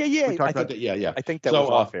 Oh, yeah. We talked about that. Yeah. I think that was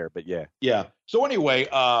off air, but yeah. Yeah. So anyway,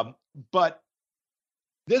 but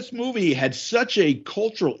this movie had such a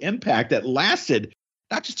cultural impact that lasted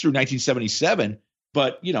not just through 1977,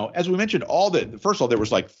 but, as we mentioned, first of all, there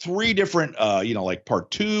was like 3 different, like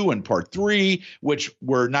part 2 and part 3, which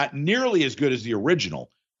were not nearly as good as the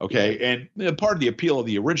original. Okay. And part of the appeal of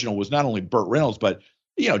the original was not only Burt Reynolds, but,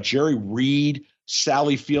 Jerry Reed,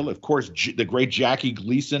 Sally Field, of course, the great Jackie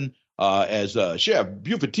Gleason as Sheriff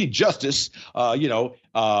Buford Justice,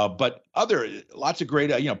 but lots of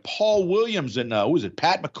great, Paul Williams and who was it,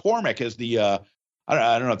 Pat McCormick as the, I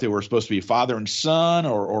don't know if they were supposed to be father and son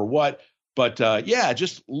or what, but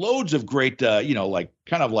just loads of great, like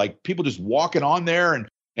kind of like people just walking on there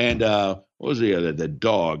and what was the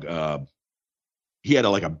dog? He had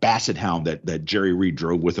like a basset hound that Jerry Reed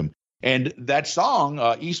drove with him. And that song,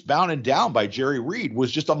 Eastbound and Down by Jerry Reed,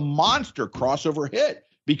 was just a monster crossover hit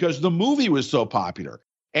because the movie was so popular.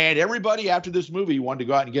 And everybody after this movie wanted to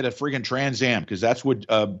go out and get a friggin' Trans Am because that's what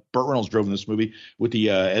Burt Reynolds drove in this movie with the,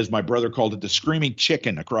 as my brother called it, the screaming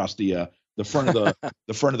chicken across the front of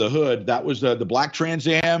the front of the hood. That was the black Trans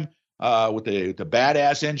Am with the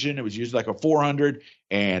badass engine. It was used like a 400,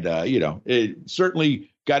 and it certainly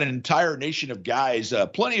got an entire nation of guys,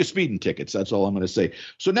 plenty of speeding tickets. That's all I'm going to say.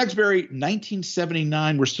 So next, Barry,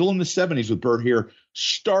 1979. We're still in the 70s with Burt here,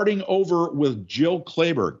 starting over with Jill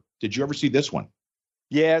Clayburgh. Did you ever see this one?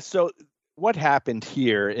 Yeah. So what happened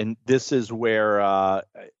here, and this is where I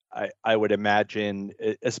would imagine,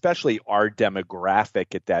 especially our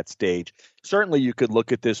demographic at that stage, certainly you could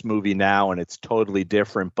look at this movie now and it's totally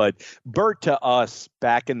different. But Burt, to us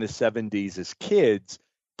back in the 70s as kids,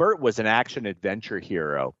 Burt was an action adventure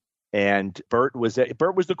hero, and Burt was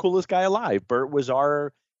the coolest guy alive. Burt was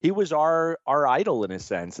our idol in a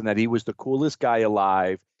sense, and that he was the coolest guy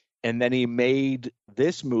alive. And then he made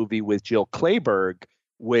this movie with Jill Clayburgh,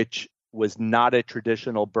 which was not a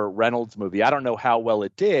traditional Burt Reynolds movie. I don't know how well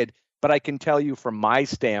it did, but I can tell you from my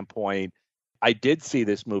standpoint, I did see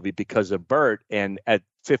this movie because of Burt. And at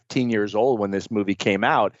 15 years old when this movie came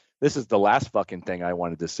out, this is the last fucking thing I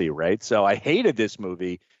wanted to see, right? So I hated this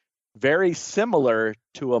movie. Very similar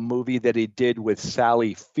to a movie that he did with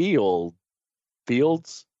Sally Field.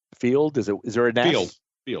 Is there an S?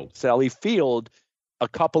 Field. Sally Field. A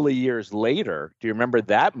couple of years later, do you remember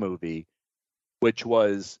that movie? Which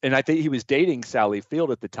was, and I think he was dating Sally Field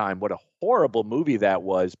at the time. What a horrible movie that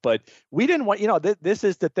was. But we didn't want, this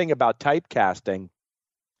is the thing about typecasting.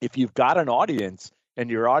 If you've got an audience and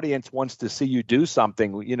your audience wants to see you do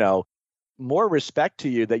something, more respect to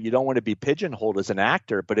you that you don't want to be pigeonholed as an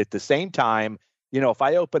actor. But at the same time, if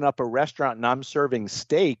I open up a restaurant and I'm serving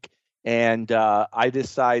steak and I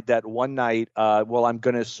decide that one night, I'm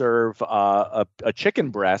going to serve a chicken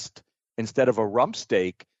breast instead of a rump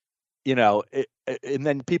steak, and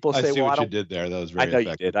then people say, "Well, you did there. That was very." I know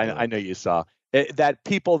effective. You did. I know you saw that.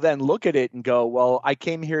 People then look at it and go, "Well, I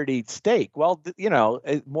came here to eat steak." Well,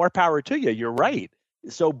 more power to you. You're right.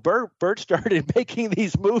 So Burt started making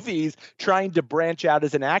these movies, trying to branch out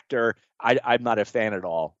as an actor. I'm not a fan at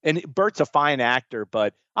all. And Burt's a fine actor,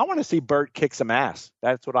 but I want to see Burt kick some ass.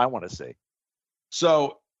 That's what I want to see.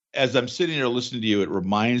 So as I'm sitting here listening to you, it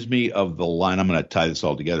reminds me of the line. I'm going to tie this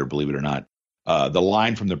all together, believe it or not. The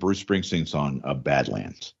line from the Bruce Springsteen song,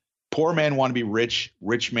 Badlands. Poor man want to be rich.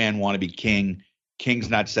 Rich man want to be king. King's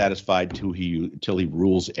not satisfied till he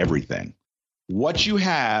rules everything. What you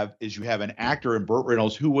have is an actor in Burt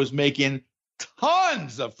Reynolds who was making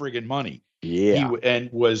tons of friggin' money. Yeah. And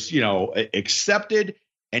was, accepted,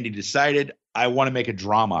 and he decided, I want to make a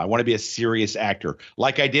drama. I want to be a serious actor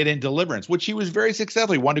like I did in Deliverance, which he was very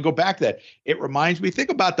successful. He wanted to go back to that. It reminds me, think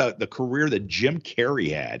about the career that Jim Carrey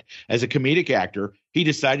had as a comedic actor. He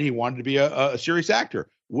decided he wanted to be a serious actor.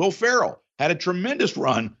 Will Ferrell had a tremendous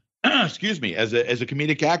run, as a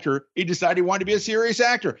comedic actor. He decided he wanted to be a serious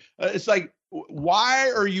actor. It's like,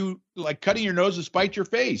 why are you like cutting your nose to spite your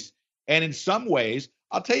face? And in some ways,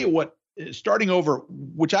 I'll tell you what, starting over,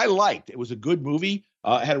 which I liked, it was a good movie.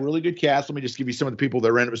 It had a really good cast. Let me just give you some of the people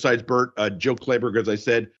that were in it besides Burt. Jill Clayburgh, as I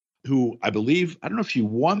said, who I believe, I don't know if she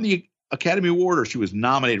won the Academy Award or she was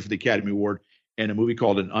nominated for the Academy Award in a movie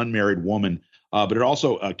called An Unmarried Woman. But it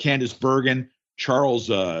also Candice Bergen, Charles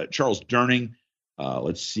Durning.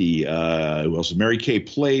 Let's see, who else? Mary Kay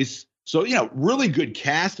Place. So, really good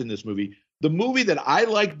cast in this movie. The movie that I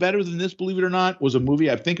liked better than this, believe it or not, was a movie,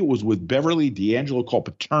 I think it was with Beverly D'Angelo, called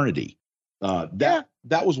Paternity.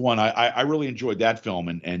 That was one I really enjoyed that film,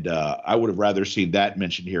 and I would have rather seen that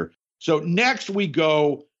mentioned here. So next we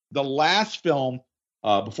go, the last film.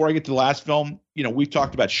 Before I get to the last film, we've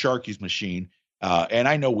talked about Sharky's Machine, and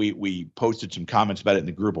I know we posted some comments about it in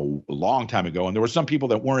the group a long time ago, and there were some people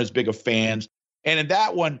that weren't as big of fans. And in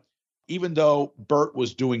that one, even though Burt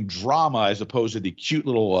was doing drama as opposed to the cute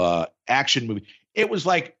little action movie, it was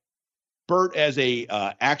like Burt as a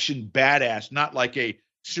action badass, not like a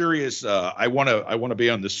serious I want to be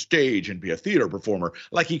on the stage and be a theater performer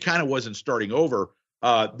like he kind of wasn't starting over.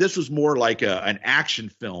 This was more like an action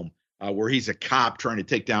film where he's a cop trying to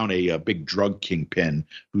take down a big drug kingpin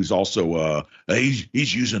who's also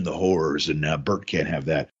he's using the horrors, and Burt can't have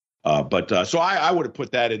that. So I would have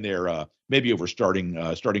put that in there, maybe over starting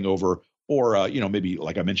over, or maybe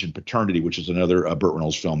like I mentioned, Paternity, which is another Burt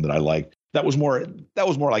Reynolds film that I liked. That was more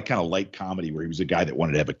like kind of light comedy where he was a guy that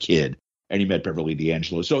wanted to have a kid and he met Beverly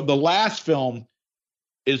D'Angelo. So the last film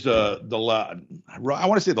is I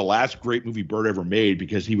want to say the last great movie Burt ever made,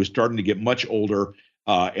 because he was starting to get much older,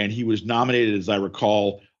 and he was nominated, as I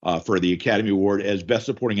recall, for the Academy Award as Best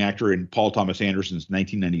Supporting Actor in Paul Thomas Anderson's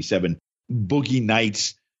 1997 Boogie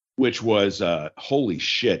Nights, which was holy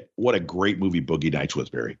shit, what a great movie Boogie Nights was,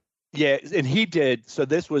 Barry. Yeah, and he did. So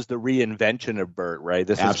this was the reinvention of Burt, right?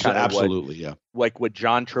 This is kind of absolutely, what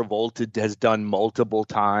John Travolta has done multiple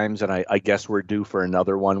times, and I guess we're due for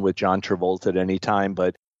another one with John Travolta at any time.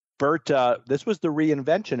 But Burt, this was the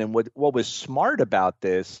reinvention, and what was smart about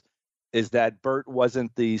this is that Burt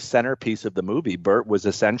wasn't the centerpiece of the movie. Burt was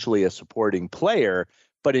essentially a supporting player,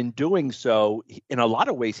 but in doing so, in a lot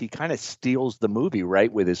of ways, he kind of steals the movie,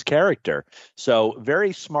 right, with his character. So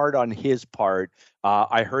very smart on his part.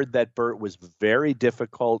 I heard that Burt was very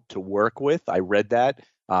difficult to work with. I read that.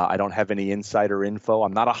 I don't have any insider info.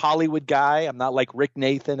 I'm not a Hollywood guy. I'm not like Rick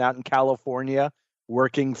Nathan out in California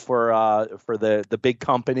working for the big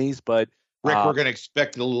companies. But Rick, we're going to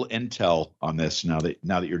expect a little intel on this now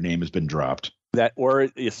that your name has been dropped. That or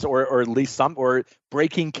at least some, or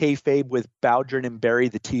breaking kayfabe with Bowdrin and Barry,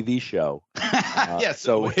 the TV show. Yes,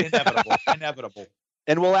 so inevitable.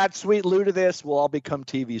 And we'll add Sweet Lou to this. We'll all become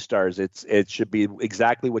TV stars. It should be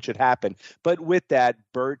exactly what should happen. But with that,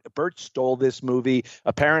 Burt stole this movie.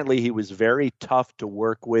 Apparently, he was very tough to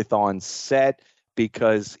work with on set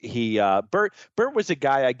because Burt was a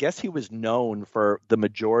guy. I guess he was known for the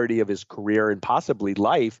majority of his career and possibly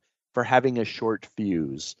life for having a short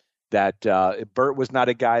fuse. That Burt was not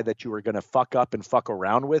a guy that you were going to fuck up and fuck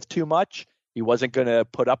around with too much. He wasn't going to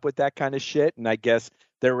put up with that kind of shit. And I guess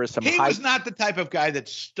there was some. He was not the type of guy that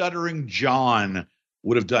Stuttering John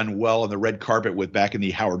would have done well on the red carpet with back in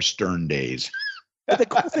the Howard Stern days. But the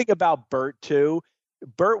cool thing about Burt too,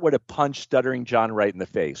 Burt would have punched Stuttering John right in the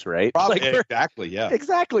face, right? Probably, exactly, yeah.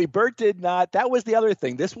 Exactly. Burt did not. That was the other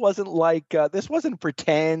thing. This wasn't like this wasn't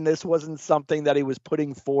pretend. This wasn't something that he was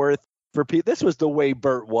putting forth for people. This was the way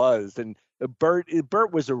Burt was. And Burt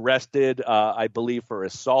was arrested, I believe, for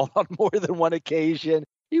assault on more than one occasion.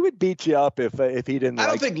 He would beat you up if he didn't. I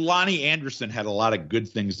don't think Lonnie Anderson had a lot of good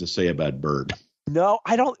things to say about Burt. No,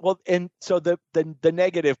 I don't. Well, and so the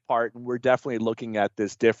negative part, and we're definitely looking at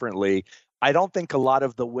this differently. I don't think a lot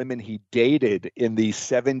of the women he dated in the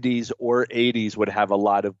 70s or 80s would have a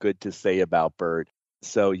lot of good to say about Burt.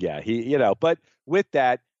 So yeah, but with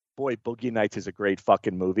that, boy, Boogie Nights is a great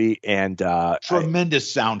fucking movie, and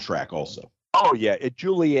tremendous soundtrack also. Oh yeah,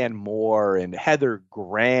 Julianne Moore and Heather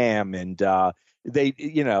Graham and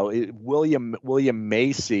William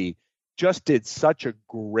Macy just did such a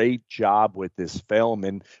great job with this film.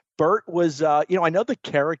 And Burt was, I know the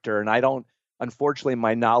character, and I don't. Unfortunately,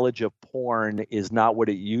 my knowledge of porn is not what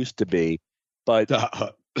it used to be. But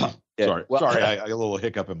sorry, I got a little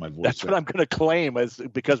hiccup in my voice. That's what I'm going to claim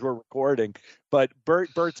because we're recording. But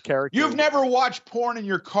Burt's character. You've never watched porn in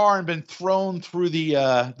your car and been thrown through the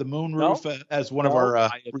moonroof as one of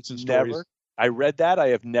our recent stories. I read that. I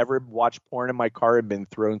have never watched porn in my car and been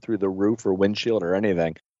thrown through the roof or windshield or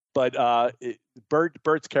anything. But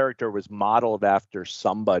Burt's character was modeled after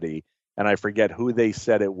somebody. And I forget who they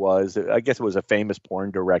said it was. I guess it was a famous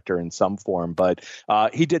porn director in some form, but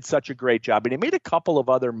he did such a great job. And he made a couple of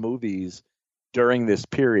other movies during this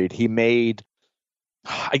period. He made,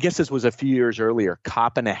 I guess this was a few years earlier,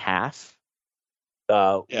 Cop and a Half.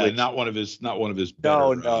 Not one of his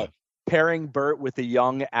better. No. Pairing Burt with a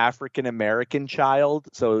young African-American child.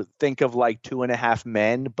 So think of like 2.5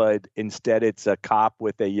 Men, but instead it's a cop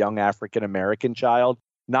with a young African-American child.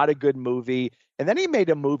 Not a good movie. And then he made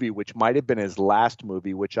a movie, which might have been his last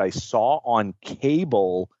movie, which I saw on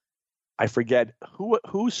cable. I forget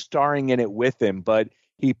who's starring in it with him, but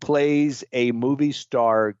he plays a movie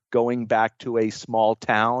star going back to a small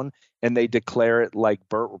town, and they declare it like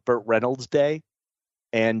Burt Reynolds Day.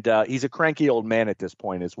 And he's a cranky old man at this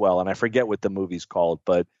point as well. And I forget what the movie's called,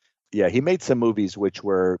 but yeah, he made some movies which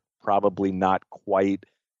were probably not quite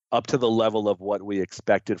up to the level of what we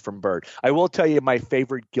expected from Burt. I will tell you my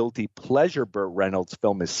favorite guilty pleasure Burt Reynolds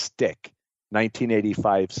film is Stick,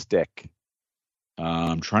 1985 Stick.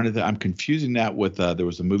 I'm confusing that with there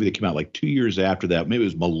was a movie that came out like 2 years after that. Maybe it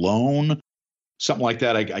was Malone, something like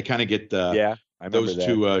that. I kind of get I those that.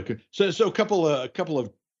 Two. So a couple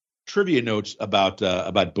of trivia notes about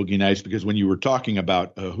Boogie Nights, because when you were talking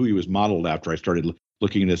about who he was modeled after, I started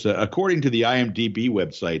looking at this. According to the IMDb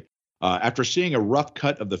website, after seeing a rough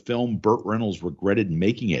cut of the film, Burt Reynolds regretted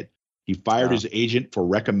making it. He fired his agent for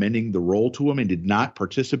recommending the role to him and did not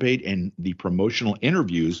participate in the promotional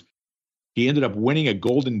interviews. He ended up winning a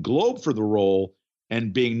Golden Globe for the role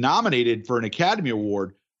and being nominated for an Academy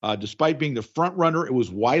Award. Despite being the front runner, it was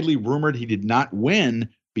widely rumored he did not win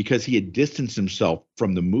because he had distanced himself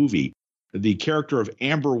from the movie. The character of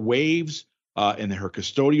Amber Waves and her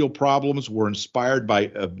custodial problems were inspired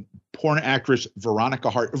by porn actress Veronica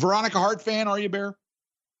Hart. Veronica Hart fan, are you, Bear?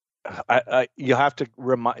 You have to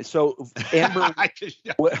remind. So Amber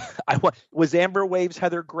was Amber Waves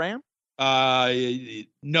Heather Graham?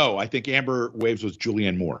 No, I think Amber Waves was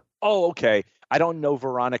Julianne Moore. Oh, okay. I don't know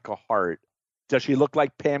Veronica Hart. Does she look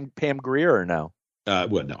like Pam Grier or no?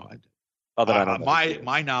 Well, no.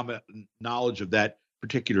 My knowledge of that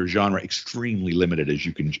particular genre extremely limited, as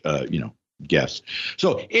you can guess.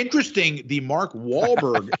 So interesting. The Mark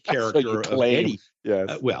Wahlberg character of Eddie,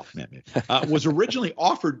 was originally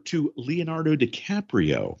offered to Leonardo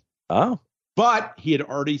DiCaprio. Oh, but he had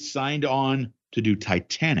already signed on to do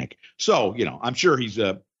Titanic. So I'm sure he's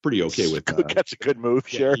pretty okay with that. That's a good move.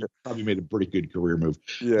 Sure, he probably made a pretty good career move.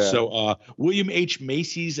 Yeah. So William H.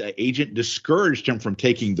 Macy's agent discouraged him from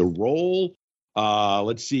taking the role.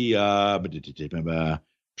 Let's see. Trying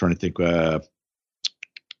to think.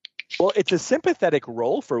 Well, it's a sympathetic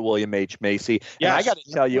role for William H. Macy. And I got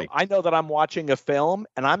to tell you, I know that I'm watching a film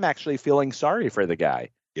and I'm actually feeling sorry for the guy.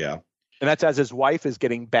 Yeah. And that's as his wife is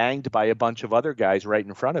getting banged by a bunch of other guys right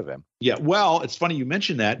in front of him. Yeah. Well, it's funny you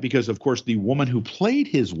mentioned that because, of course, the woman who played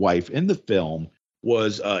his wife in the film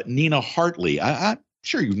was Nina Hartley. I'm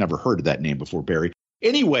sure you've never heard of that name before, Barry.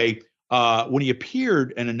 Anyway, when he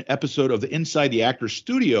appeared in an episode of the Inside the Actors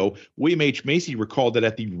Studio, William H. Macy recalled that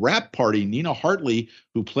at the wrap party, Nina Hartley,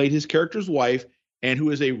 who played his character's wife and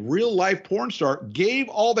who is a real-life porn star, gave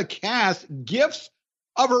all the cast gifts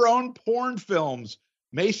of her own porn films.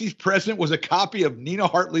 Macy's present was a copy of Nina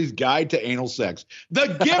Hartley's Guide to Anal Sex. The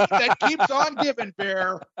gift that keeps on giving,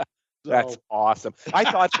 Bear. That's awesome. I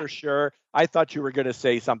thought you were going to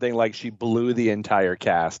say something like she blew the entire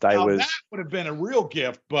cast. That would have been a real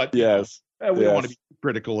gift, but yes, we don't want to be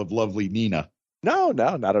critical of lovely Nina. No,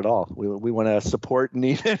 not at all. We want to support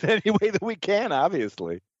Nina in any way that we can,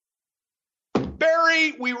 obviously.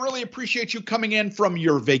 Barry, we really appreciate you coming in from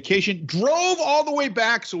your vacation. Drove all the way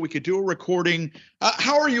back so we could do a recording.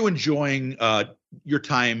 How are you enjoying your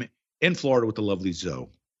time in Florida with the lovely Zoe?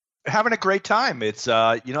 Having a great time. It's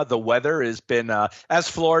the weather has been as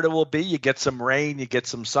Florida will be. You get some rain, you get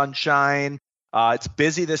some sunshine. It's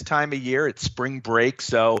busy this time of year. It's spring break.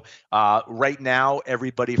 So right now,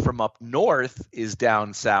 everybody from up north is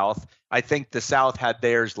down south. I think the South had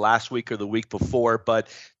theirs last week or the week before, but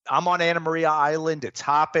I'm on Anna Maria Island. It's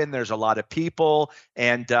hopping. There's a lot of people,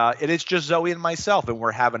 and it is just Zoe and myself, and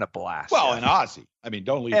we're having a blast. Well, and Ozzy. I mean,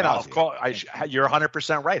 don't leave Ozzy out. You're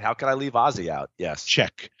 100% right. How can I leave Ozzy out? Yes.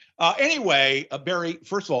 Check. Anyway, Barry,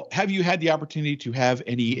 first of all, have you had the opportunity to have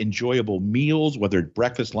any enjoyable meals, whether it's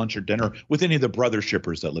breakfast, lunch, or dinner, with any of the brother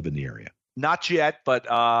shippers that live in the area? Not yet, but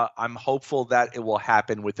I'm hopeful that it will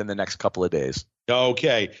happen within the next couple of days.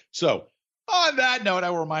 Okay. So on that note, I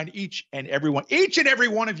will remind each and every one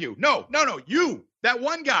of you. No, you, that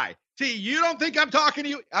one guy. See, you don't think I'm talking to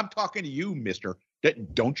you. I'm talking to you, mister.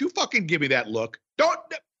 Don't you fucking give me that look.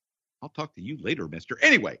 I'll talk to you later, mister.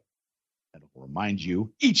 Anyway, that'll remind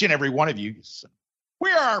you, each and every one of you,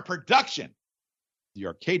 we are a production, the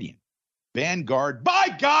Arcadian Vanguard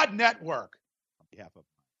by God Network. On behalf of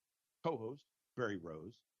my co-host, Barry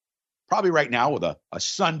Rose, probably right now with a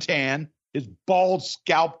suntan, his bald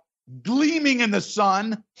scalp gleaming in the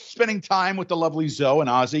sun, spending time with the lovely Zoe and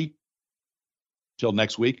Ozzy. Till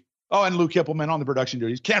next week. Oh, and Lou Kippelman on the production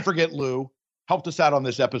duties. Can't forget Lou. Helped us out on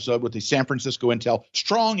this episode with the San Francisco intel.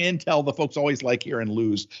 Strong intel the folks always like hearing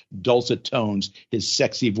Lou's dulcet tones, his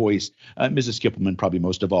sexy voice. Mrs. Kippelman probably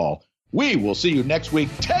most of all. We will see you next week.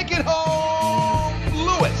 Take it home.